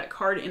to get that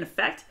card in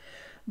effect.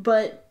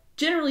 But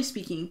generally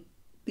speaking,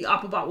 the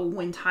Oppobot will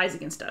win ties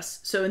against us.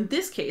 So in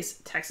this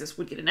case, Texas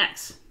would get an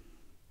X.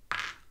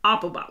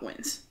 Oppobot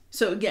wins.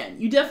 So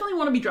again, you definitely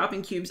want to be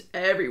dropping cubes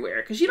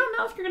everywhere because you don't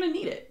know if you're going to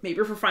need it.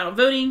 Maybe for final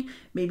voting,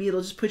 maybe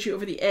it'll just put you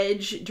over the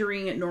edge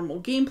during normal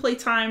gameplay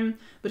time.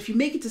 But if you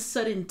make it to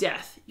sudden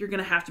death, you're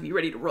going to have to be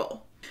ready to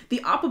roll.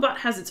 The Oppobot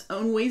has its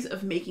own ways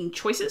of making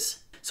choices.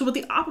 So what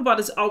the Oppobot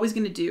is always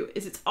going to do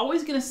is it's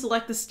always going to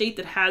select the state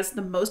that has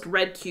the most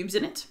red cubes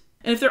in it.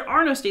 And if there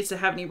are no states that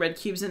have any red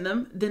cubes in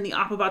them, then the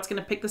Oppobot's going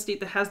to pick the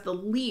state that has the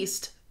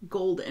least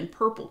gold and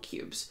purple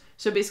cubes.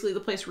 So basically the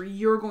place where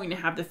you're going to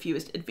have the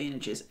fewest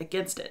advantages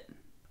against it.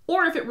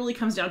 Or if it really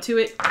comes down to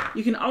it,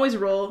 you can always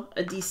roll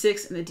a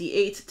d6 and a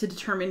d8 to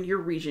determine your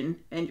region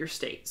and your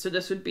state. So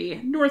this would be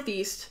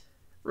Northeast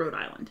Rhode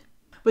Island.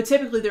 But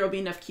typically there will be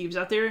enough cubes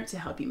out there to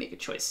help you make a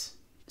choice.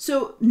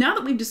 So now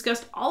that we've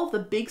discussed all of the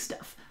big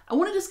stuff, I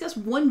want to discuss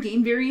one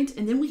game variant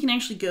and then we can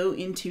actually go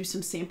into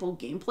some sample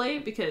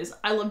gameplay because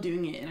I love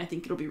doing it and I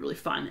think it'll be really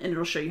fun and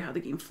it'll show you how the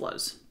game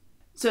flows.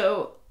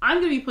 So I'm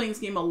going to be playing this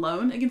game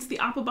alone against the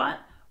Oppobot,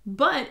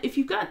 but if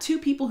you've got 2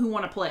 people who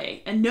want to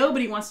play and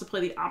nobody wants to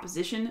play the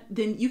opposition,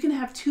 then you can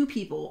have 2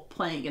 people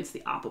playing against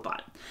the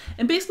Oppobot.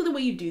 And basically the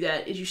way you do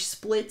that is you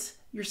split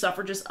your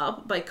suffragists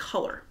up by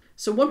color.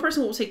 So one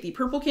person will take the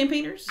purple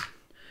campaigners,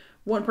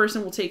 one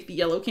person will take the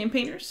yellow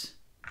campaigners.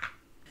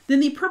 Then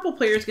the purple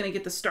player is going to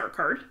get the start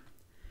card.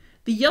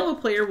 The yellow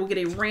player will get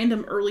a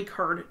random early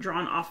card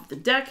drawn off of the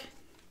deck.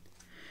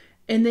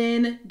 And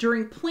then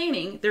during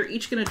planning, they're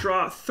each going to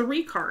draw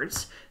 3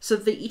 cards so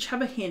that they each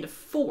have a hand of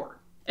 4.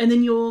 And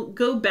then you'll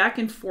go back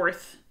and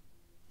forth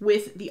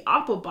with the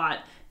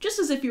Oppobot, just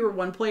as if you were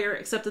one player,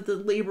 except that the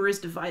labor is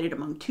divided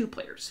among 2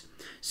 players.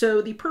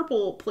 So the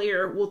purple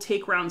player will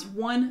take rounds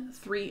 1,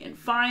 3, and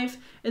 5,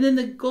 and then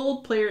the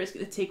gold player is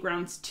going to take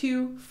rounds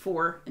 2,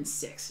 4, and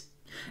 6.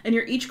 And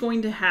you're each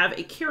going to have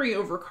a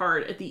carryover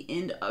card at the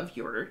end of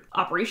your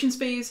operations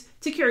phase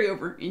to carry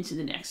over into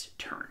the next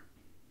turn.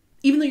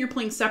 Even though you're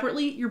playing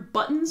separately, your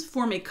buttons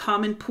form a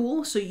common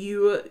pool, so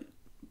you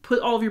put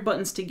all of your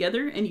buttons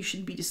together and you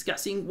should be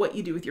discussing what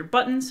you do with your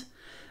buttons.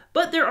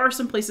 But there are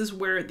some places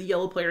where the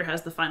yellow player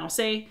has the final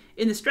say.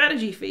 In the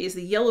strategy phase,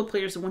 the yellow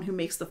player is the one who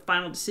makes the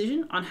final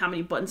decision on how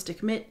many buttons to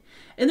commit.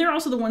 And they're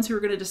also the ones who are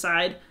going to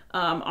decide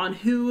on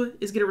who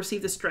is going to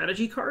receive the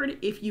strategy card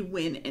if you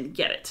win and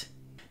get it.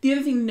 The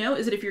other thing to know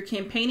is that if you're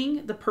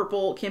campaigning, the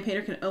purple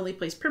campaigner can only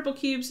place purple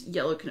cubes,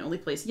 yellow can only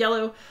place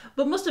yellow,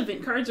 but most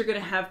event cards are going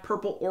to have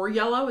purple or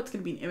yellow. It's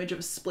going to be an image of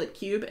a split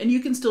cube, and you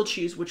can still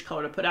choose which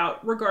color to put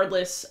out,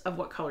 regardless of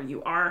what color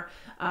you are,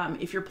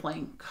 if you're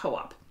playing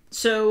co-op.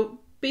 So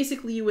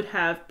basically you would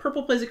have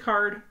purple plays a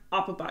card,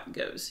 Oppobot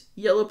goes.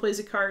 Yellow plays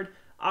a card,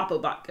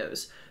 Oppobot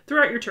goes.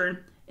 Throughout your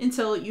turn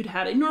until you'd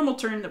had a normal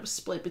turn that was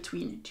split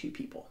between 2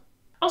 people.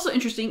 Also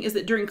interesting is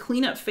that during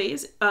cleanup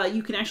phase,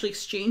 you can actually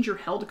exchange your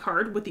held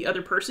card with the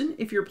other person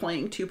if you're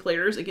playing 2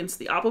 players against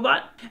the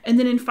Oppobot. And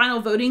then in final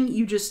voting,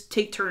 you just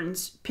take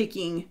turns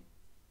picking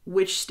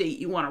which state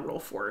you want to roll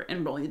for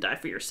and rolling the die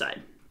for your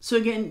side. So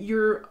again,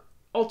 you're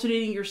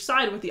alternating your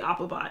side with the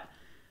Oppobot,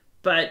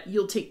 but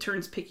you'll take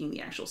turns picking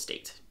the actual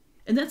state.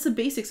 And that's the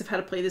basics of how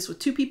to play this with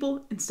 2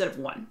 people instead of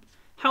 1.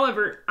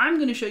 However, I'm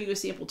going to show you a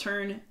sample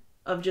turn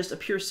of just a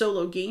pure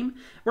solo game.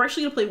 We're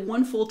actually going to play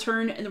 1 full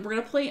turn, and then we're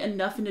going to play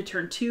enough into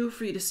turn 2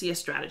 for you to see a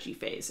strategy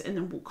phase, and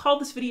then we'll call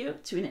this video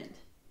to an end.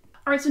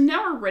 All right, so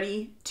now we're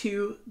ready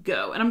to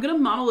go, and I'm going to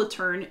model a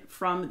turn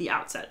from the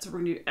outset. So we're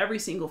going to do every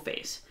single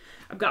phase.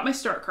 I've got my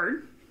start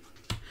card,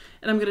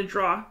 and I'm going to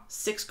draw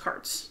 6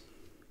 cards.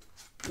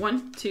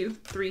 1, 2,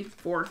 3,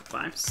 4,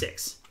 5,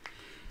 6.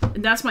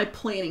 And that's my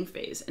planning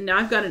phase. And now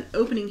I've got an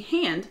opening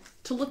hand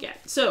to look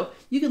at. So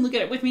you can look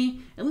at it with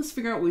me, and let's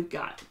figure out what we've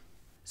got.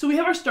 So we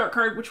have our start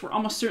card, which we're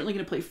almost certainly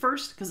going to play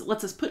first because it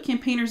lets us put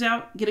campaigners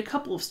out, get a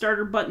couple of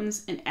starter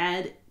buttons, and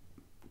add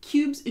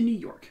cubes in New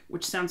York,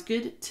 which sounds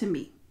good to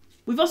me.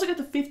 We've also got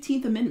the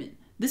 15th Amendment.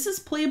 This is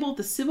playable if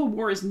the Civil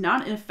War is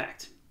not in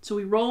effect. So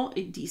we roll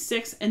a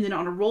d6, and then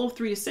on a roll of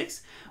 3 to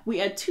 6,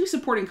 we add 2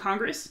 supporting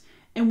Congress,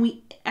 and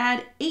we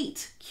add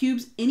 8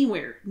 cubes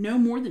anywhere, no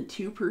more than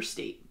 2 per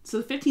state.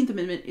 So the 15th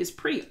Amendment is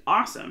pretty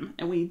awesome,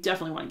 and we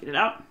definitely want to get it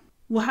out.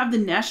 We'll have the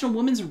National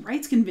Women's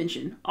Rights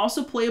Convention,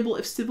 also playable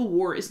if Civil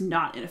War is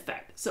not in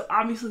effect. So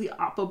obviously the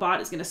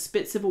Oppobot is going to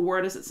spit Civil War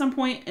at us at some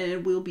point,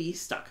 and we'll be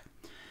stuck.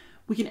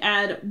 We can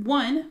add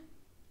 1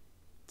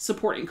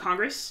 support in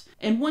Congress,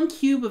 and 1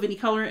 cube of any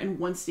color, and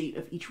 1 state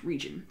of each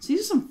region. So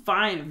these are some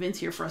fine events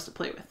here for us to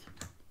play with.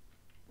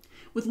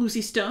 With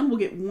Lucy Stone, we'll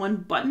get 1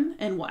 button,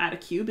 and we'll add a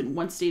cube in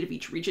 1 state of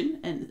each region,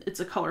 and it's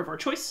a color of our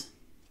choice.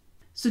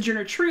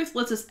 Sojourner Truth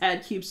lets us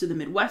add cubes to the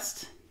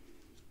Midwest.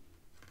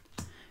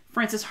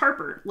 Frances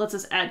Harper lets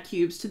us add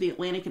cubes to the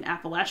Atlantic and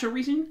Appalachia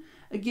region.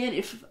 Again,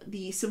 if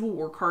the Civil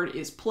War card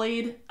is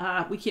played,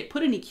 we can't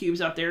put any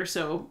cubes out there,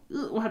 so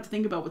we'll have to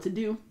think about what to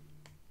do.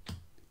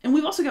 And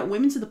we've also got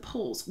Women to the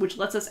Polls, which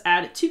lets us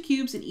add 2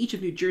 cubes in each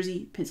of New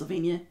Jersey,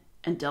 Pennsylvania,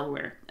 and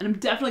Delaware. And I'm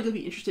definitely going to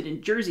be interested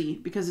in Jersey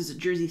because there's a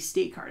Jersey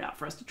state card out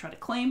for us to try to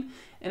claim,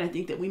 and I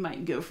think that we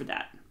might go for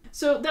that.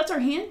 So that's our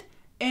hand,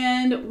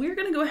 and we're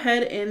going to go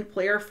ahead and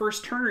play our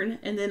first turn,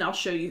 and then I'll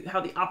show you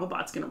how the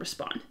Oppobot's going to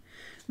respond.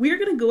 We're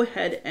going to go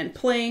ahead and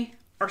play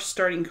our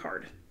starting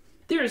card.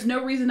 There is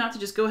no reason not to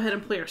just go ahead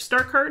and play our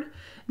start card,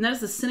 and that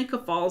is the Seneca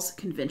Falls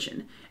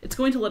Convention. It's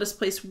going to let us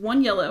place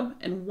 1 yellow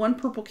and 1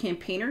 purple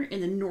campaigner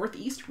in the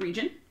Northeast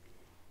region.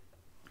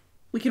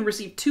 We can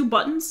receive 2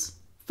 buttons.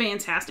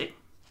 Fantastic.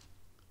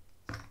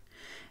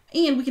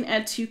 And we can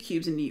add 2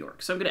 cubes in New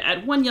York. So I'm going to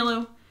add 1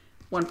 yellow,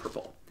 1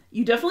 purple.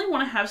 You definitely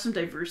want to have some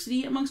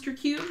diversity amongst your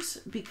cubes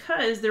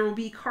because there will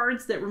be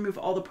cards that remove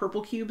all the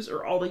purple cubes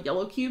or all the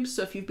yellow cubes.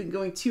 So if you've been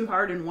going too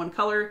hard in one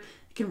color,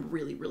 it can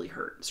really, really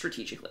hurt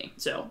strategically.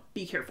 So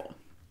be careful.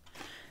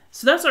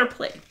 So that's our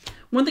play.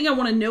 One thing I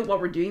want to note while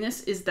we're doing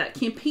this is that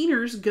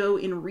campaigners go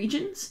in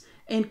regions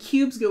and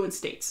cubes go in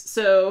states.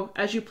 So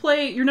as you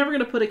play, you're never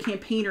going to put a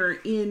campaigner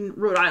in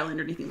Rhode Island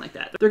or anything like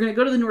that. They're going to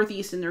go to the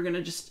Northeast and they're going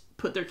to just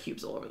put their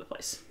cubes all over the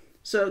place.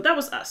 So that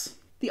was us.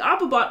 The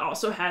Oppobot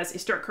also has a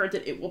start card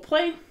that it will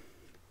play.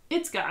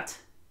 It's got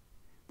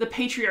the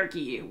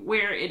Patriarchy,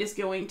 where it is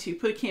going to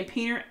put a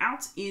campaigner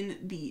out in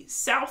the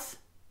south,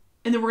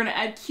 and then we're going to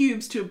add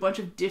cubes to a bunch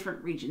of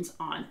different regions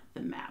on the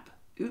map.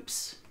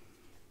 Oops.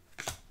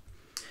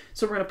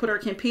 So we're going to put our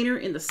campaigner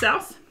in the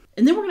south,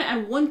 and then we're going to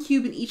add 1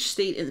 cube in each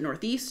state in the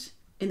Northeast,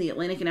 in the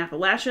Atlantic and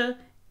Appalachia,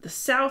 the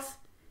South,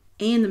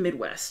 and the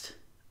Midwest.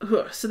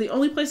 Ugh. So the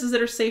only places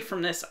that are safe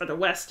from this are the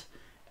West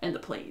and the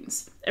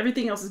Plains.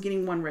 Everything else is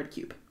getting 1 red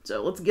cube.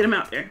 So let's get them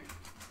out there.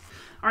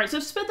 All right, so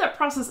I've sped that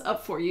process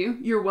up for you.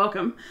 You're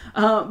welcome.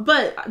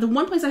 But the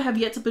one place I have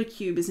yet to put a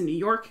cube is in New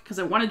York, because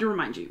I wanted to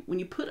remind you, when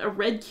you put a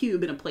red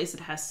cube in a place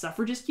that has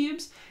suffragist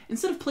cubes,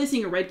 instead of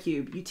placing a red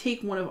cube, you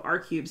take one of our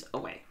cubes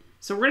away.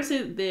 So we're going to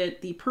say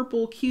that the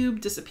purple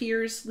cube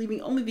disappears,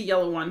 leaving only the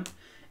yellow one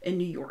in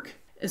New York.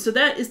 And so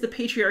that is the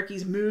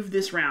patriarchy's move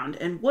this round,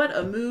 and what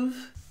a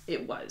move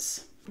it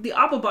was. The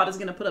Oppobot is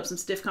going to put up some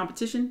stiff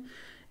competition.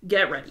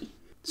 Get ready.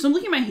 So I'm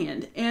looking at my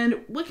hand,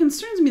 and what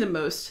concerns me the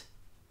most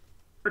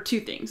are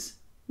two things.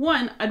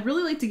 One, I'd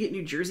really like to get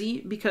New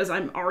Jersey because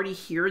I'm already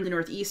here in the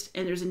Northeast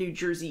and there's a New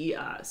Jersey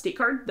state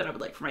card that I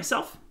would like for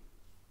myself.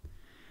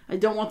 I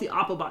don't want the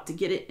Oppobot to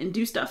get it and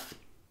do stuff.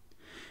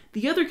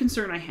 The other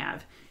concern I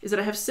have is that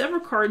I have several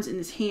cards in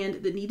this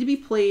hand that need to be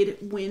played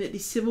when the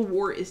Civil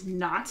War is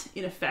not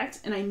in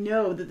effect, and I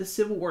know that the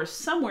Civil War is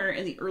somewhere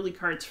in the early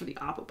cards for the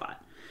Oppobot.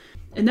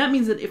 And that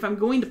means that if I'm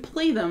going to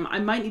play them, I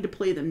might need to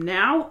play them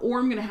now, or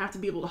I'm going to have to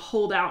be able to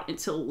hold out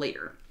until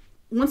later.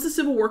 Once the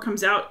Civil War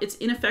comes out, it's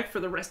in effect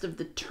for the rest of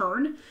the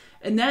turn,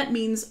 and that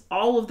means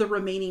all of the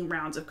remaining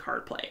rounds of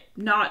card play,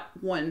 not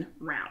one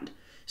round.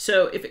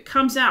 So if it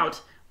comes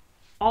out,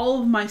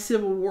 all of my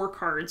Civil War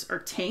cards are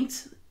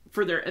tanked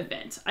for their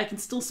event. I can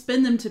still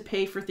spend them to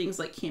pay for things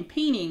like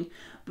campaigning,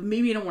 but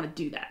maybe I don't want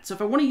to do that. So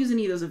if I want to use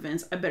any of those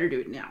events, I better do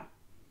it now.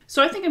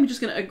 So I think I'm just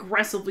going to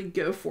aggressively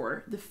go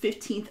for the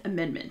 15th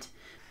Amendment.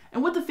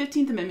 And what the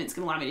 15th Amendment is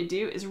going to allow me to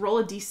do is roll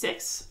a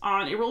d6.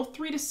 On a roll of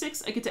 3 to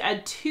 6, I get to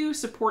add 2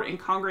 support in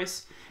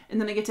Congress, and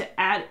then I get to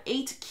add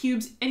 8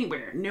 cubes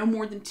anywhere, no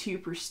more than 2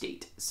 per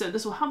state. So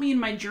this will help me in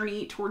my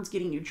journey towards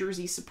getting New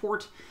Jersey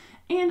support,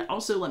 and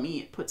also let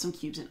me put some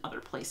cubes in other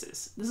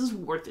places. This is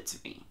worth it to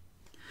me.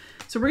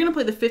 So we're going to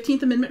play the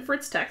 15th Amendment for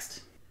its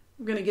text.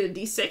 We're going to get a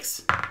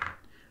d6.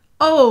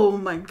 Oh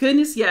my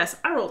goodness, yes.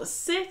 I rolled a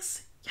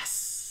 6.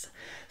 Yes.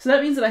 So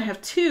that means that I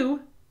have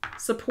 2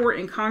 support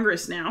in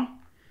Congress now.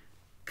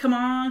 Come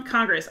on,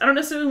 Congress. I don't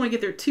necessarily want to get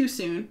there too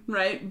soon,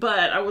 right?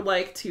 But I would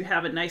like to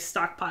have a nice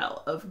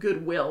stockpile of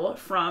goodwill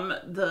from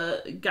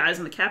the guys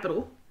in the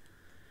Capitol.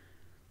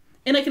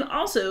 And I can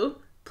also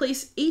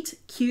place 8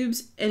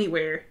 cubes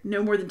anywhere,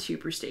 no more than 2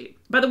 per state.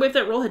 By the way, if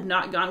that roll had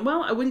not gone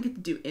well, I wouldn't get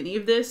to do any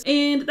of this,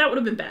 and that would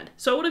have been bad.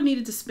 So I would have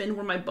needed to spend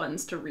one of my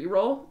buttons to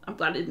re-roll. I'm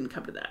glad it didn't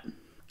come to that.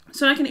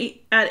 So I can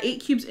add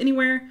 8 cubes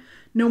anywhere,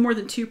 no more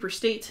than 2 per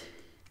state.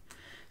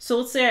 So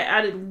let's say I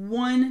added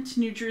 1 to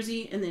New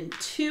Jersey and then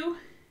 2.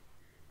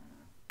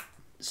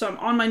 So I'm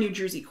on my New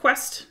Jersey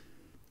quest.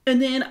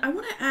 And then I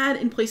want to add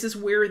in places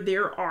where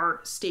there are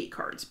state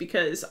cards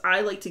because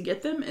I like to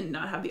get them and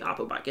not have the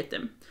Oppobot get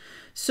them.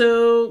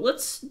 So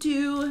let's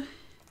do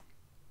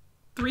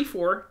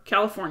 3-4,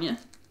 California,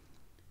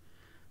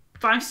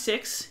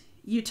 5-6,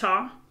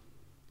 Utah,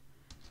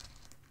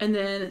 and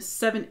then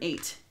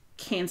 7-8,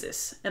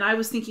 Kansas. And I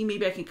was thinking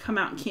maybe I can come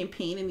out and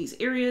campaign in these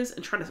areas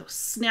and try to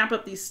snap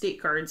up these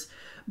state cards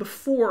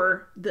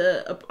before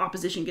the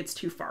opposition gets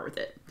too far with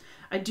it.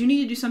 I do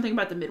need to do something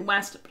about the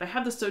Midwest, but I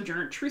have the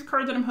Sojourner Truth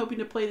card that I'm hoping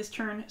to play this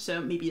turn,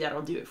 so maybe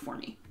that'll do it for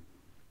me.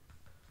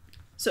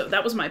 So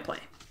that was my play.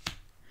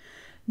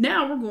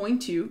 Now we're going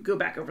to go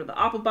back over the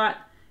Oppobot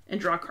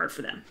and draw a card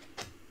for them.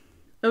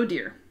 Oh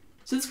dear.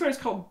 So this card is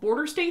called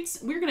Border States.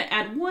 We're going to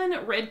add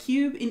 1 red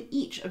cube in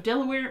each of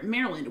Delaware,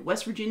 Maryland,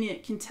 West Virginia,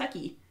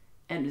 Kentucky,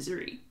 and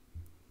Missouri.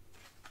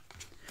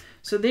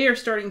 So they are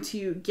starting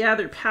to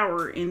gather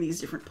power in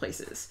these different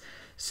places.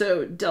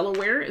 So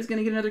Delaware is going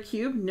to get another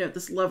cube. Note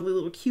this lovely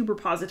little cube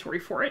repository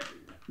for it.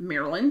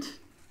 Maryland,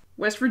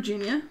 West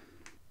Virginia,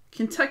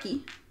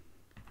 Kentucky,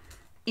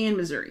 and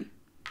Missouri.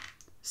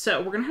 So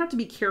we're going to have to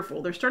be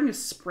careful. They're starting to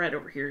spread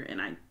over here,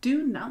 and I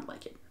do not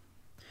like it.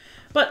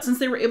 But since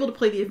they were able to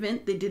play the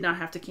event, they did not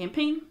have to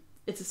campaign.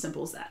 It's as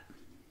simple as that.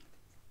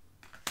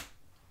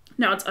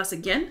 Now it's us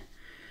again.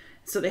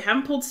 So they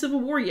haven't pulled Civil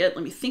War yet.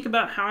 Let me think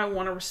about how I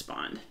want to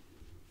respond.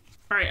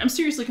 All right, I'm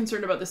seriously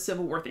concerned about this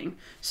Civil War thing.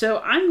 So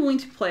I'm going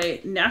to play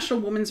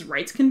National Women's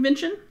Rights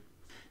Convention.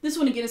 This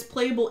one, again, is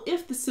playable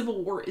if the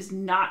Civil War is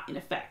not in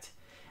effect.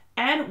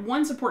 Add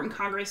 1 support in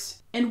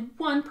Congress and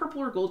 1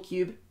 purple or gold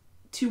cube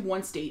to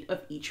 1 state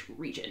of each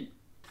region.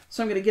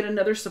 So I'm going to get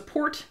another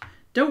support.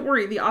 Don't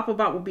worry, the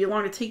Oppobot will be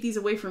along to take these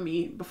away from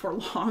me before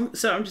long,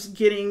 so I'm just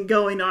getting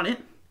going on it.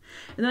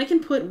 And then I can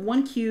put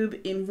 1 cube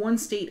in 1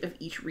 state of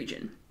each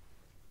region.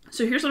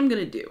 So here's what I'm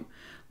going to do.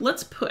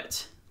 Let's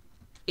put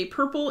a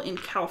purple in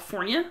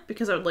California,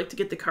 because I would like to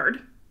get the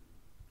card.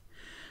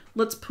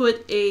 Let's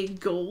put a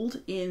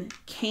gold in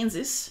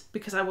Kansas,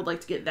 because I would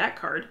like to get that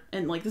card.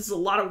 And like, this is a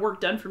lot of work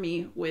done for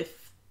me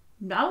with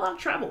not a lot of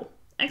travel.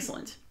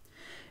 Excellent.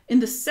 In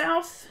the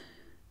South,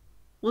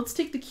 let's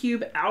take the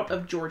cube out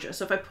of Georgia.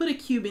 So if I put a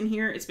cube in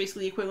here, it's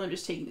basically the equivalent of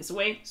just taking this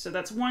away. So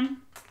that's 1.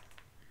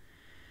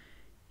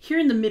 Here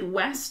in the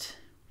Midwest,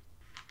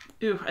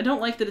 ooh, I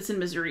don't like that it's in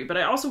Missouri, but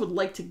I also would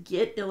like to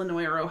get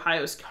Illinois or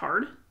Ohio's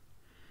card.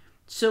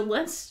 So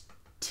let's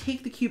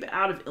take the cube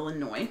out of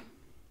Illinois.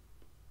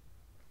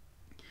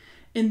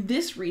 In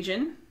this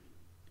region,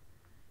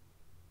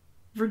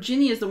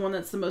 Virginia is the one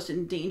that's the most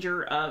in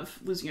danger of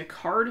losing a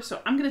card.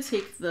 So I'm going to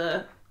take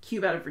the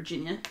cube out of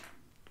Virginia.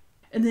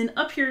 And then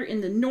up here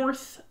in the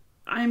north,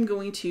 I'm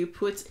going to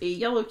put a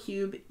yellow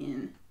cube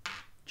in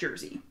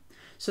Jersey.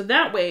 So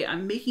that way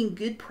I'm making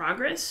good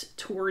progress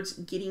towards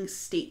getting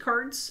state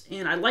cards.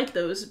 And I like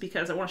those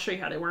because I want to show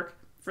you how they work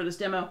for this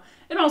demo.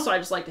 And also I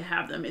just like to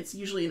have them. It's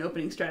usually an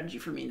opening strategy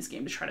for me in this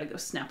game to try to go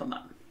snap them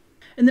up.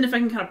 And then if I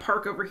can kind of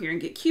park over here and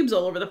get cubes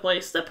all over the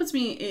place, that puts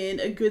me in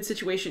a good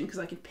situation because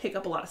I can pick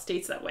up a lot of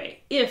states that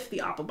way if the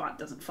Oppobot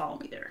doesn't follow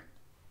me there.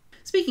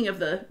 Speaking of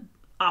the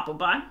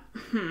Oppobot,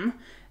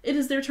 it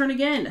is their turn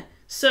again.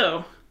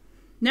 So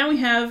now we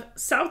have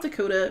South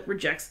Dakota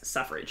rejects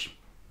suffrage.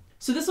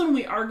 So this one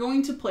we are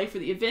going to play for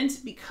the event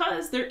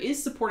because there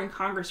is support in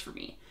Congress for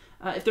me.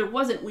 If there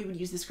wasn't, we would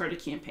use this card to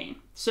campaign.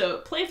 So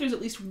play if there's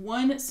at least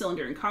one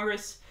cylinder in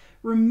Congress,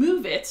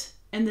 remove it,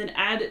 and then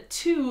add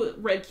 2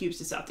 red cubes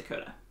to South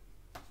Dakota.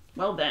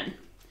 Well then.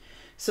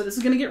 So this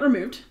is going to get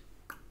removed.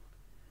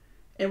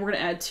 And we're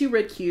going to add 2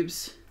 red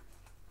cubes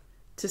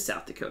to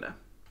South Dakota.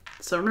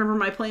 So remember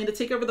my plan to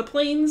take over the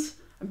plains?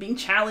 I'm being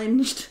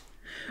challenged.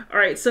 All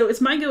right, so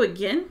it's my go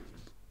again.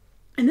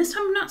 And this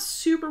time I'm not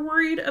super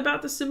worried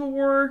about the Civil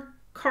War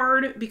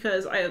card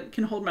because I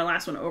can hold my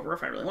last one over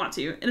if I really want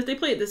to. And if they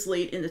play it this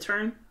late in the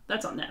turn,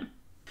 that's on them.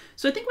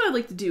 So I think what I'd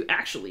like to do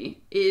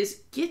actually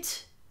is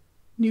get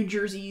New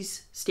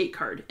Jersey's state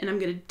card. And I'm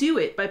going to do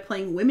it by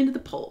playing Women to the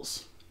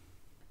Polls.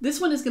 This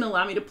one is going to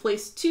allow me to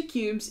place 2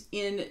 cubes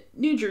in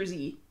New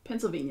Jersey,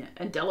 Pennsylvania,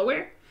 and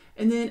Delaware.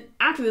 And then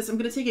after this, I'm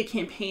going to take a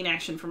campaign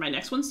action for my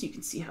next one so you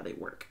can see how they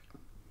work.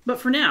 But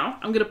for now,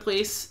 I'm going to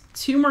place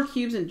 2 more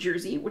cubes in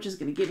Jersey, which is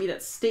going to give me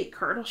that state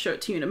card. I'll show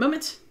it to you in a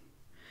moment.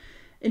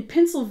 In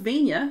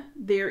Pennsylvania,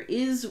 there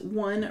is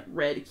 1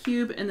 red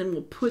cube, and then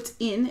we'll put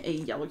in a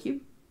yellow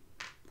cube.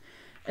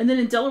 And then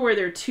in Delaware,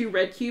 there are 2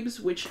 red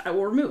cubes, which I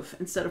will remove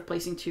instead of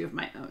placing 2 of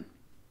my own.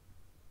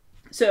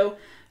 So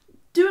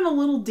doing a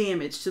little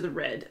damage to the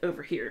red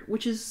over here,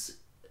 which is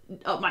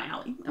up my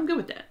alley. I'm good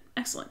with that.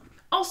 Excellent.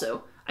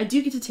 Also, I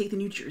do get to take the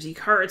New Jersey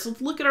card, so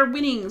let's look at our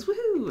winnings.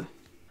 Woohoo!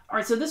 All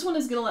right, so this one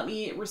is going to let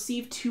me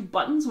receive 2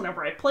 buttons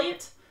whenever I play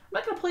it. I'm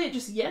not going to play it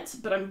just yet,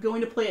 but I'm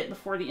going to play it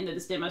before the end of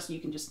this demo so you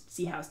can just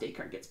see how a state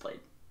card gets played.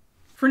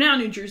 For now,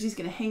 New Jersey's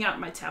going to hang out in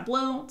my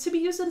tableau to be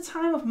used at a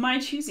time of my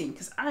choosing,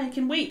 because I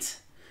can wait.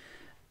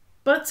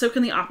 But so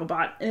can the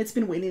Oppobot, and it's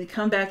been waiting to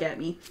come back at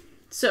me.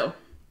 So,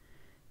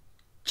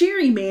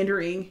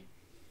 gerrymandering.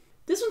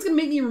 This one's going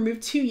to make me remove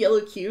 2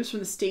 yellow cubes from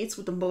the states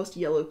with the most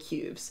yellow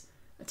cubes.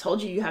 I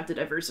told you have to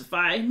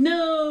diversify.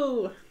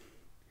 No!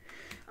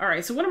 All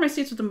right, so what are my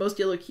states with the most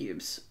yellow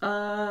cubes?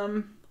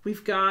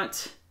 We've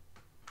got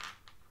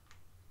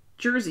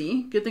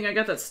Jersey. Good thing I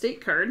got that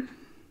state card.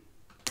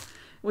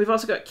 We've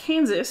also got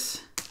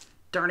Kansas.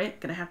 Darn it,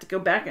 gonna have to go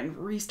back and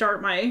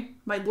restart my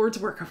Lord's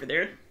work over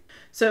there.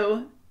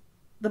 So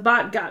the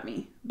bot got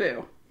me,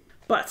 boo.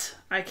 But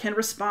I can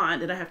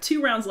respond and I have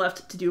 2 rounds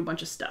left to do a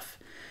bunch of stuff.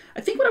 I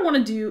think what I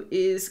wanna do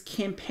is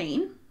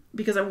campaign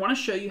because I wanna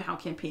show you how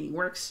campaigning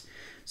works.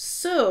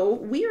 So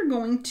we are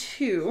going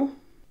to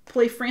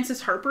play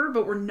Frances Harper,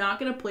 but we're not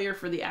going to play her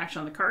for the action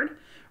on the card.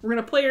 We're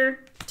going to play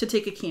her to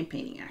take a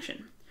campaigning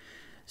action.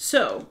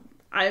 So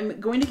I'm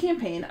going to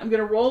campaign. I'm going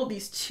to roll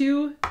these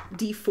 2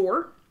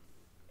 D4.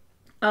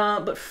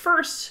 But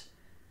first,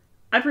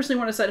 I personally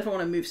want to decide if I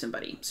want to move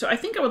somebody. So I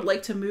think I would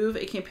like to move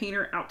a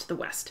campaigner out to the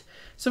west.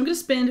 So I'm going to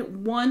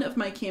spend 1 of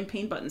my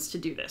campaign buttons to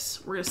do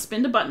this. We're going to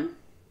spend a button.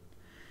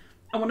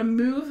 I want to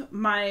move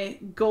my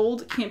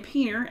gold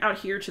campaigner out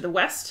here to the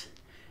west.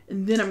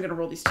 And then I'm going to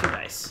roll these 2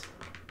 dice.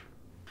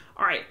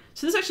 All right,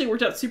 so this actually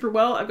worked out super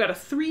well. I've got a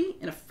 3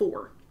 and a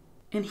 4.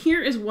 And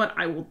here is what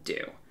I will do.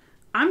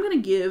 I'm going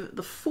to give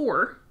the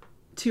 4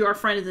 to our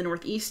friend in the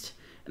northeast,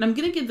 and I'm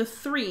going to give the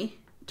 3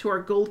 to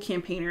our gold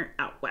campaigner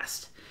out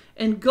west.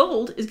 And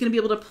gold is going to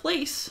be able to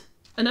place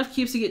enough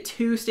cubes to get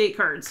 2 state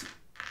cards.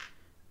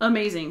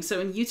 Amazing. So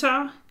in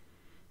Utah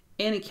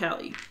and in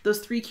Cali, those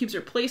 3 cubes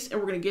are placed, and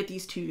we're going to get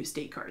these 2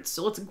 state cards.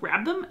 So let's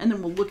grab them, and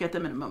then we'll look at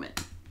them in a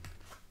moment.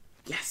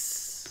 Yes.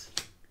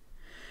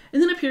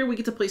 And then up here, we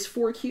get to place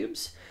 4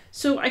 cubes.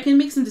 So I can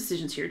make some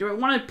decisions here. Do I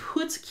want to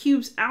put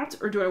cubes out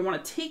or do I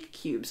want to take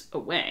cubes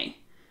away?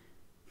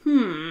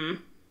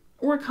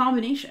 Or a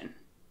combination.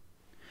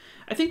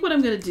 I think what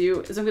I'm going to do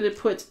is I'm going to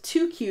put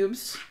 2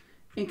 cubes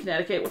in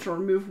Connecticut, which will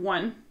remove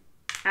 1,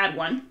 add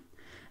 1.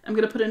 I'm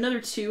going to put another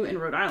 2 in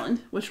Rhode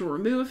Island, which will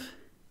remove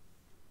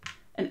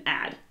and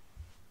add.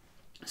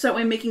 So that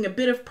way I'm making a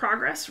bit of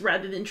progress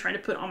rather than trying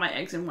to put all my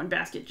eggs in one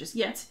basket just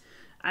yet.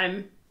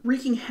 I'm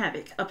wreaking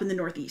havoc up in the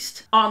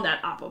northeast on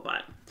that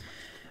Oppobot.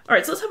 All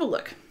right, so let's have a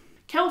look.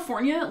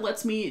 California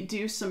lets me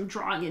do some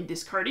drawing and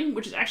discarding,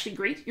 which is actually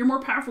great. Your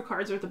more powerful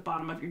cards are at the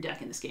bottom of your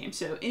deck in this game,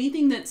 so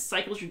anything that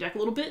cycles your deck a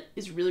little bit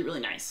is really, really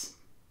nice.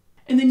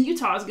 And then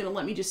Utah is going to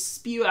let me just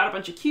spew out a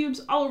bunch of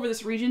cubes all over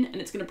this region, and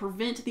it's going to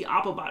prevent the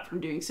Oppobot from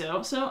doing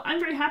so, so I'm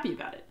very happy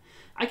about it.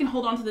 I can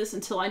hold on to this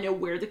until I know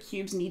where the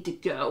cubes need to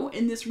go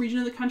in this region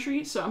of the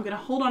country, so I'm going to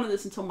hold on to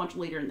this until much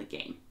later in the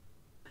game.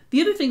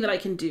 The other thing that I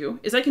can do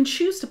is I can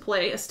choose to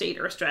play a state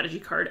or a strategy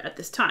card at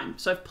this time.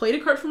 So I've played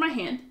a card from my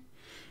hand,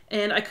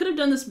 And I could have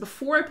done this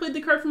before I played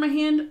the card from my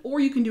hand, or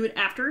you can do it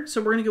after.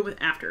 So we're going to go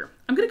with after.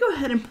 I'm going to go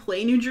ahead and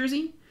play New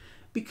Jersey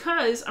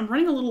because I'm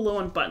running a little low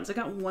on buttons. I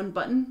got one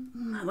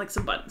button. I like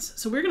some buttons.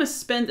 So we're going to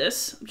spend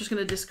this. I'm just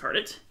going to discard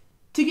it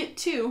to get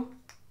 2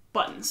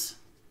 buttons.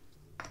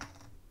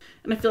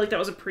 And I feel like that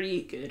was a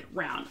pretty good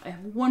round. I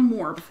have one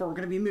more before we're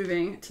going to be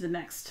moving to the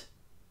next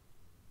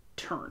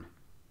turn.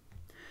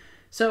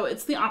 So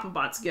it's the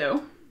Oppobot's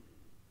go.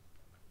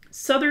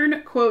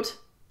 Southern, quote,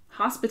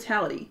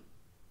 hospitality.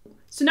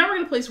 So now we're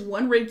going to place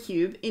 1 red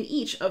cube in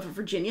each of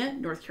Virginia,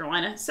 North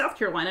Carolina, South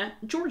Carolina,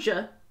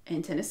 Georgia,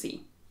 and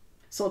Tennessee.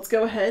 So let's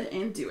go ahead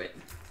and do it.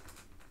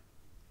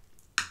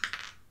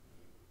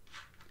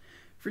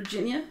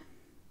 Virginia,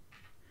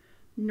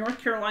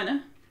 North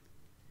Carolina,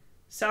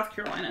 South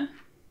Carolina,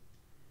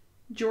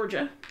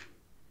 Georgia,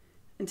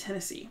 and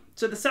Tennessee.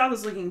 So the South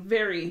is looking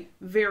very,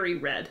 very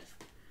red.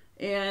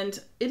 And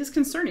it is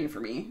concerning for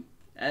me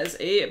as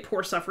a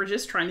poor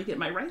suffragist trying to get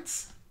my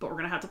rights. But we're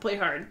going to have to play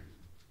hard.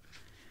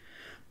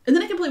 And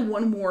then I can play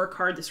one more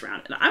card this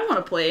round. And I want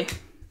to play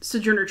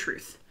Sojourner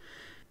Truth.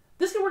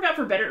 This can work out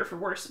for better or for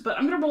worse, but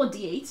I'm going to roll a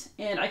d8.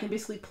 And I can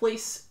basically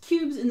place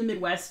cubes in the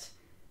Midwest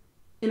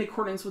in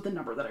accordance with the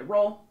number that I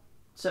roll.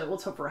 So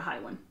let's hope for a high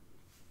one.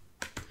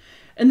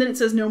 And then it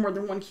says no more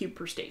than 1 cube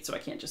per state. So I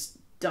can't just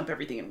dump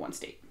everything in one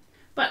state.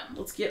 But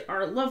let's get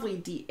our lovely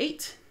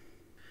d8.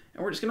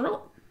 And we're just going to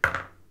roll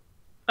it.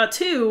 A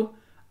 2.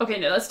 Okay,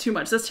 no, that's too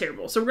much. That's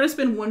terrible. So we're going to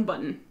spend 1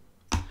 button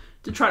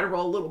to try to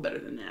roll a little better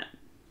than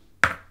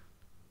that.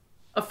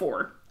 A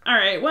 4. All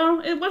right,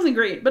 well, it wasn't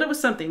great, but it was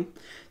something.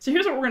 So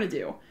here's what we're going to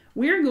do.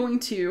 We're going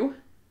to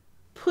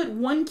put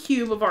 1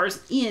 cube of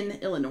ours in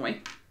Illinois,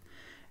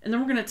 and then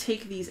we're going to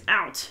take these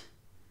out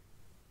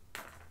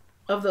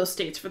of those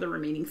states for the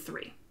remaining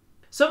 3.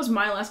 So that was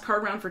my last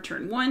card round for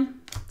turn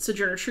 1.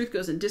 Sojourner Truth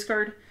goes in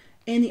discard,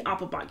 and the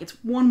Oppobot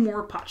gets 1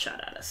 more pot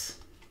shot at us.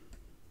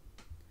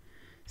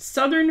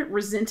 Southern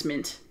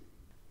Resentment.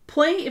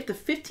 Play if the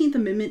 15th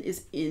Amendment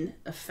is in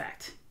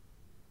effect.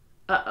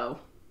 Uh-oh.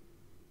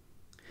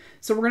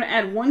 So we're going to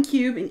add 1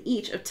 cube in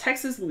each of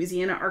Texas,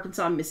 Louisiana,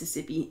 Arkansas,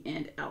 Mississippi,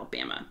 and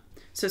Alabama.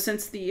 So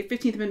since the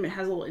 15th Amendment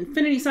has a little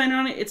infinity sign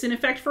on it, it's in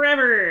effect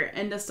forever,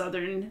 and the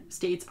southern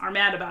states are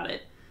mad about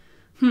it.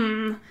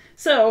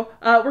 So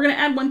we're going to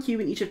add 1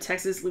 cube in each of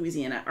Texas,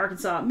 Louisiana,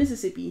 Arkansas,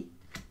 Mississippi,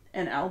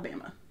 and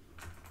Alabama.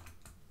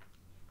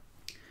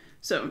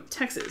 So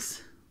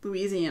Texas,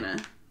 Louisiana,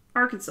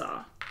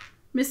 Arkansas,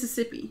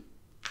 Mississippi,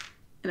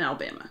 and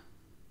Alabama.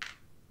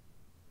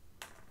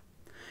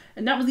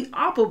 And that was the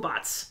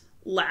Oppobot's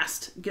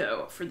last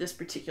go for this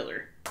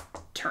particular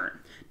turn.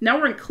 Now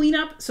we're in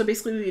cleanup, so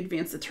basically we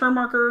advance the turn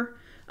marker.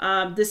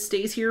 This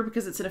stays here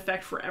because it's in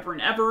effect forever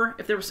and ever.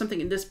 If there was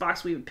something in this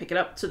box, we would pick it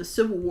up. So the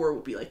Civil War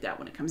will be like that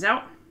when it comes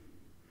out.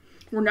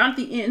 We're not at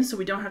the end, so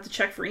we don't have to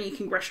check for any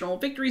congressional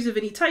victories of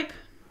any type.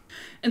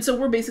 And so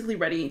we're basically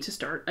ready to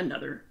start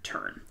another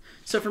turn.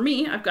 So for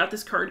me, I've got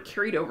this card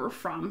carried over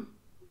from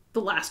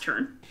the last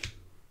turn.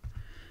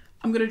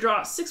 I'm going to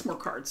draw 6 more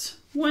cards.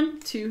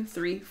 1, 2,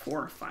 3,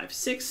 4, 5,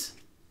 6.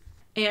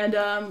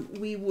 And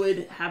we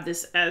would have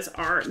this as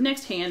our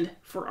next hand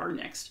for our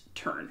next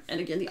turn. And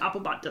again, the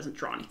Oppobot doesn't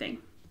draw anything.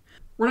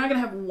 We're not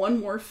going to have one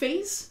more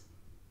phase,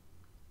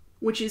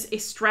 which is a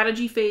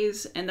strategy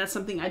phase. And that's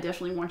something I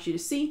definitely want you to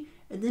see.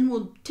 And then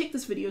we'll take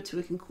this video to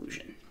a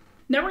conclusion.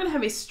 Now we're going to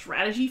have a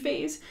strategy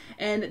phase,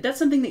 and that's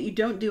something that you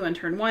don't do on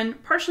turn 1,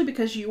 partially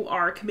because you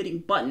are committing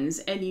buttons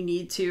and you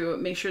need to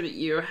make sure that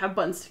you have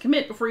buttons to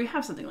commit before you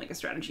have something like a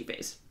strategy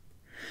phase.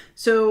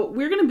 So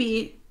we're going to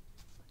be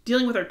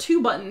dealing with our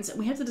 2 buttons, and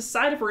we have to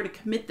decide if we're going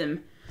to commit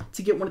them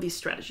to get one of these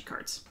strategy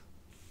cards.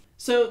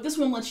 So this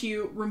one lets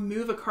you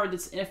remove a card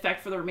that's in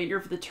effect for the remainder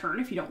of the turn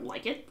if you don't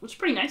like it, which is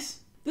pretty nice.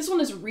 This one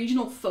is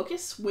Regional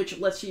Focus, which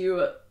lets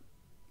you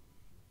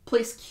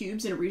place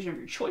cubes in a region of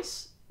your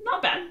choice.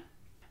 Not bad.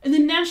 And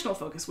then National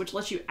Focus, which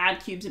lets you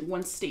add cubes in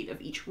 1 state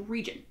of each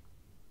region.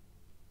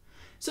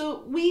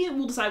 So we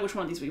will decide which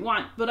one of these we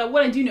want, but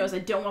what I do know is I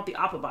don't want the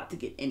Oppobot to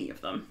get any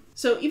of them.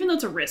 So even though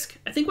it's a risk,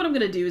 I think what I'm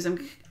going to do is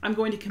I'm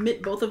going to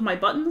commit both of my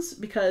buttons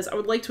because I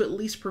would like to at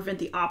least prevent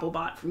the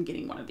Oppobot from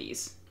getting one of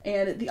these.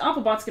 And the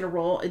Oppobot's going to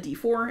roll a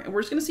d4, and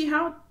we're just going to see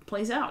how it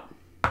plays out.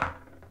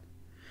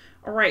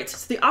 All right,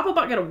 so the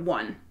Oppobot got a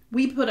 1.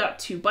 We put out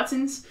 2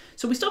 buttons,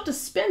 so we still have to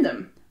spend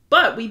them,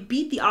 but we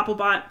beat the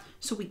Oppobot,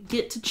 so we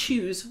get to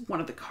choose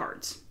one of the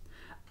cards.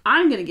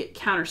 I'm going to get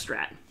Counter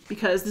Strat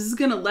because this is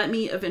going to let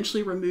me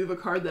eventually remove a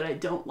card that I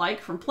don't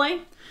like from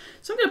play.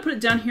 So I'm going to put it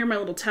down here in my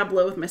little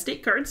tableau with my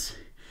state cards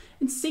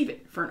and save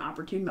it for an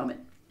opportune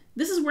moment.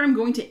 This is where I'm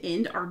going to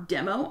end our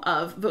demo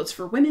of Votes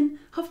for Women.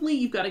 Hopefully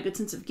you've got a good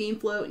sense of game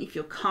flow and you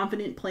feel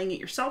confident playing it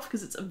yourself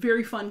because it's a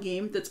very fun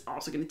game that's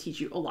also going to teach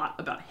you a lot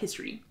about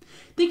history.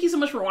 Thank you so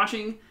much for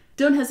watching.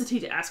 Don't hesitate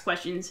to ask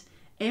questions,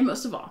 and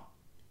most of all,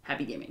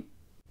 happy gaming.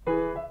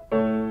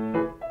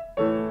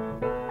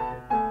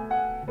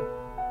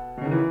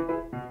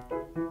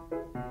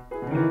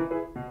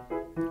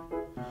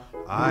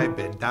 I've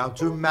been down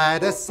to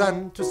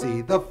Madison to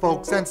see the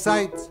folks and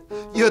sights.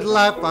 You'd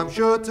laugh, I'm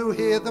sure, to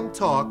hear them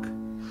talk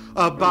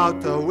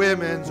about the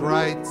women's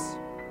rights.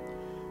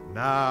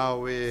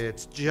 Now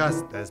it's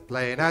just as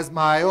plain as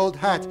my old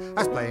hat,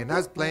 as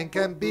plain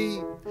can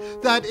be,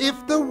 that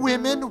if the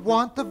women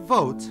want the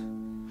vote,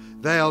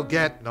 they'll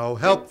get no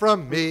help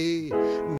from me.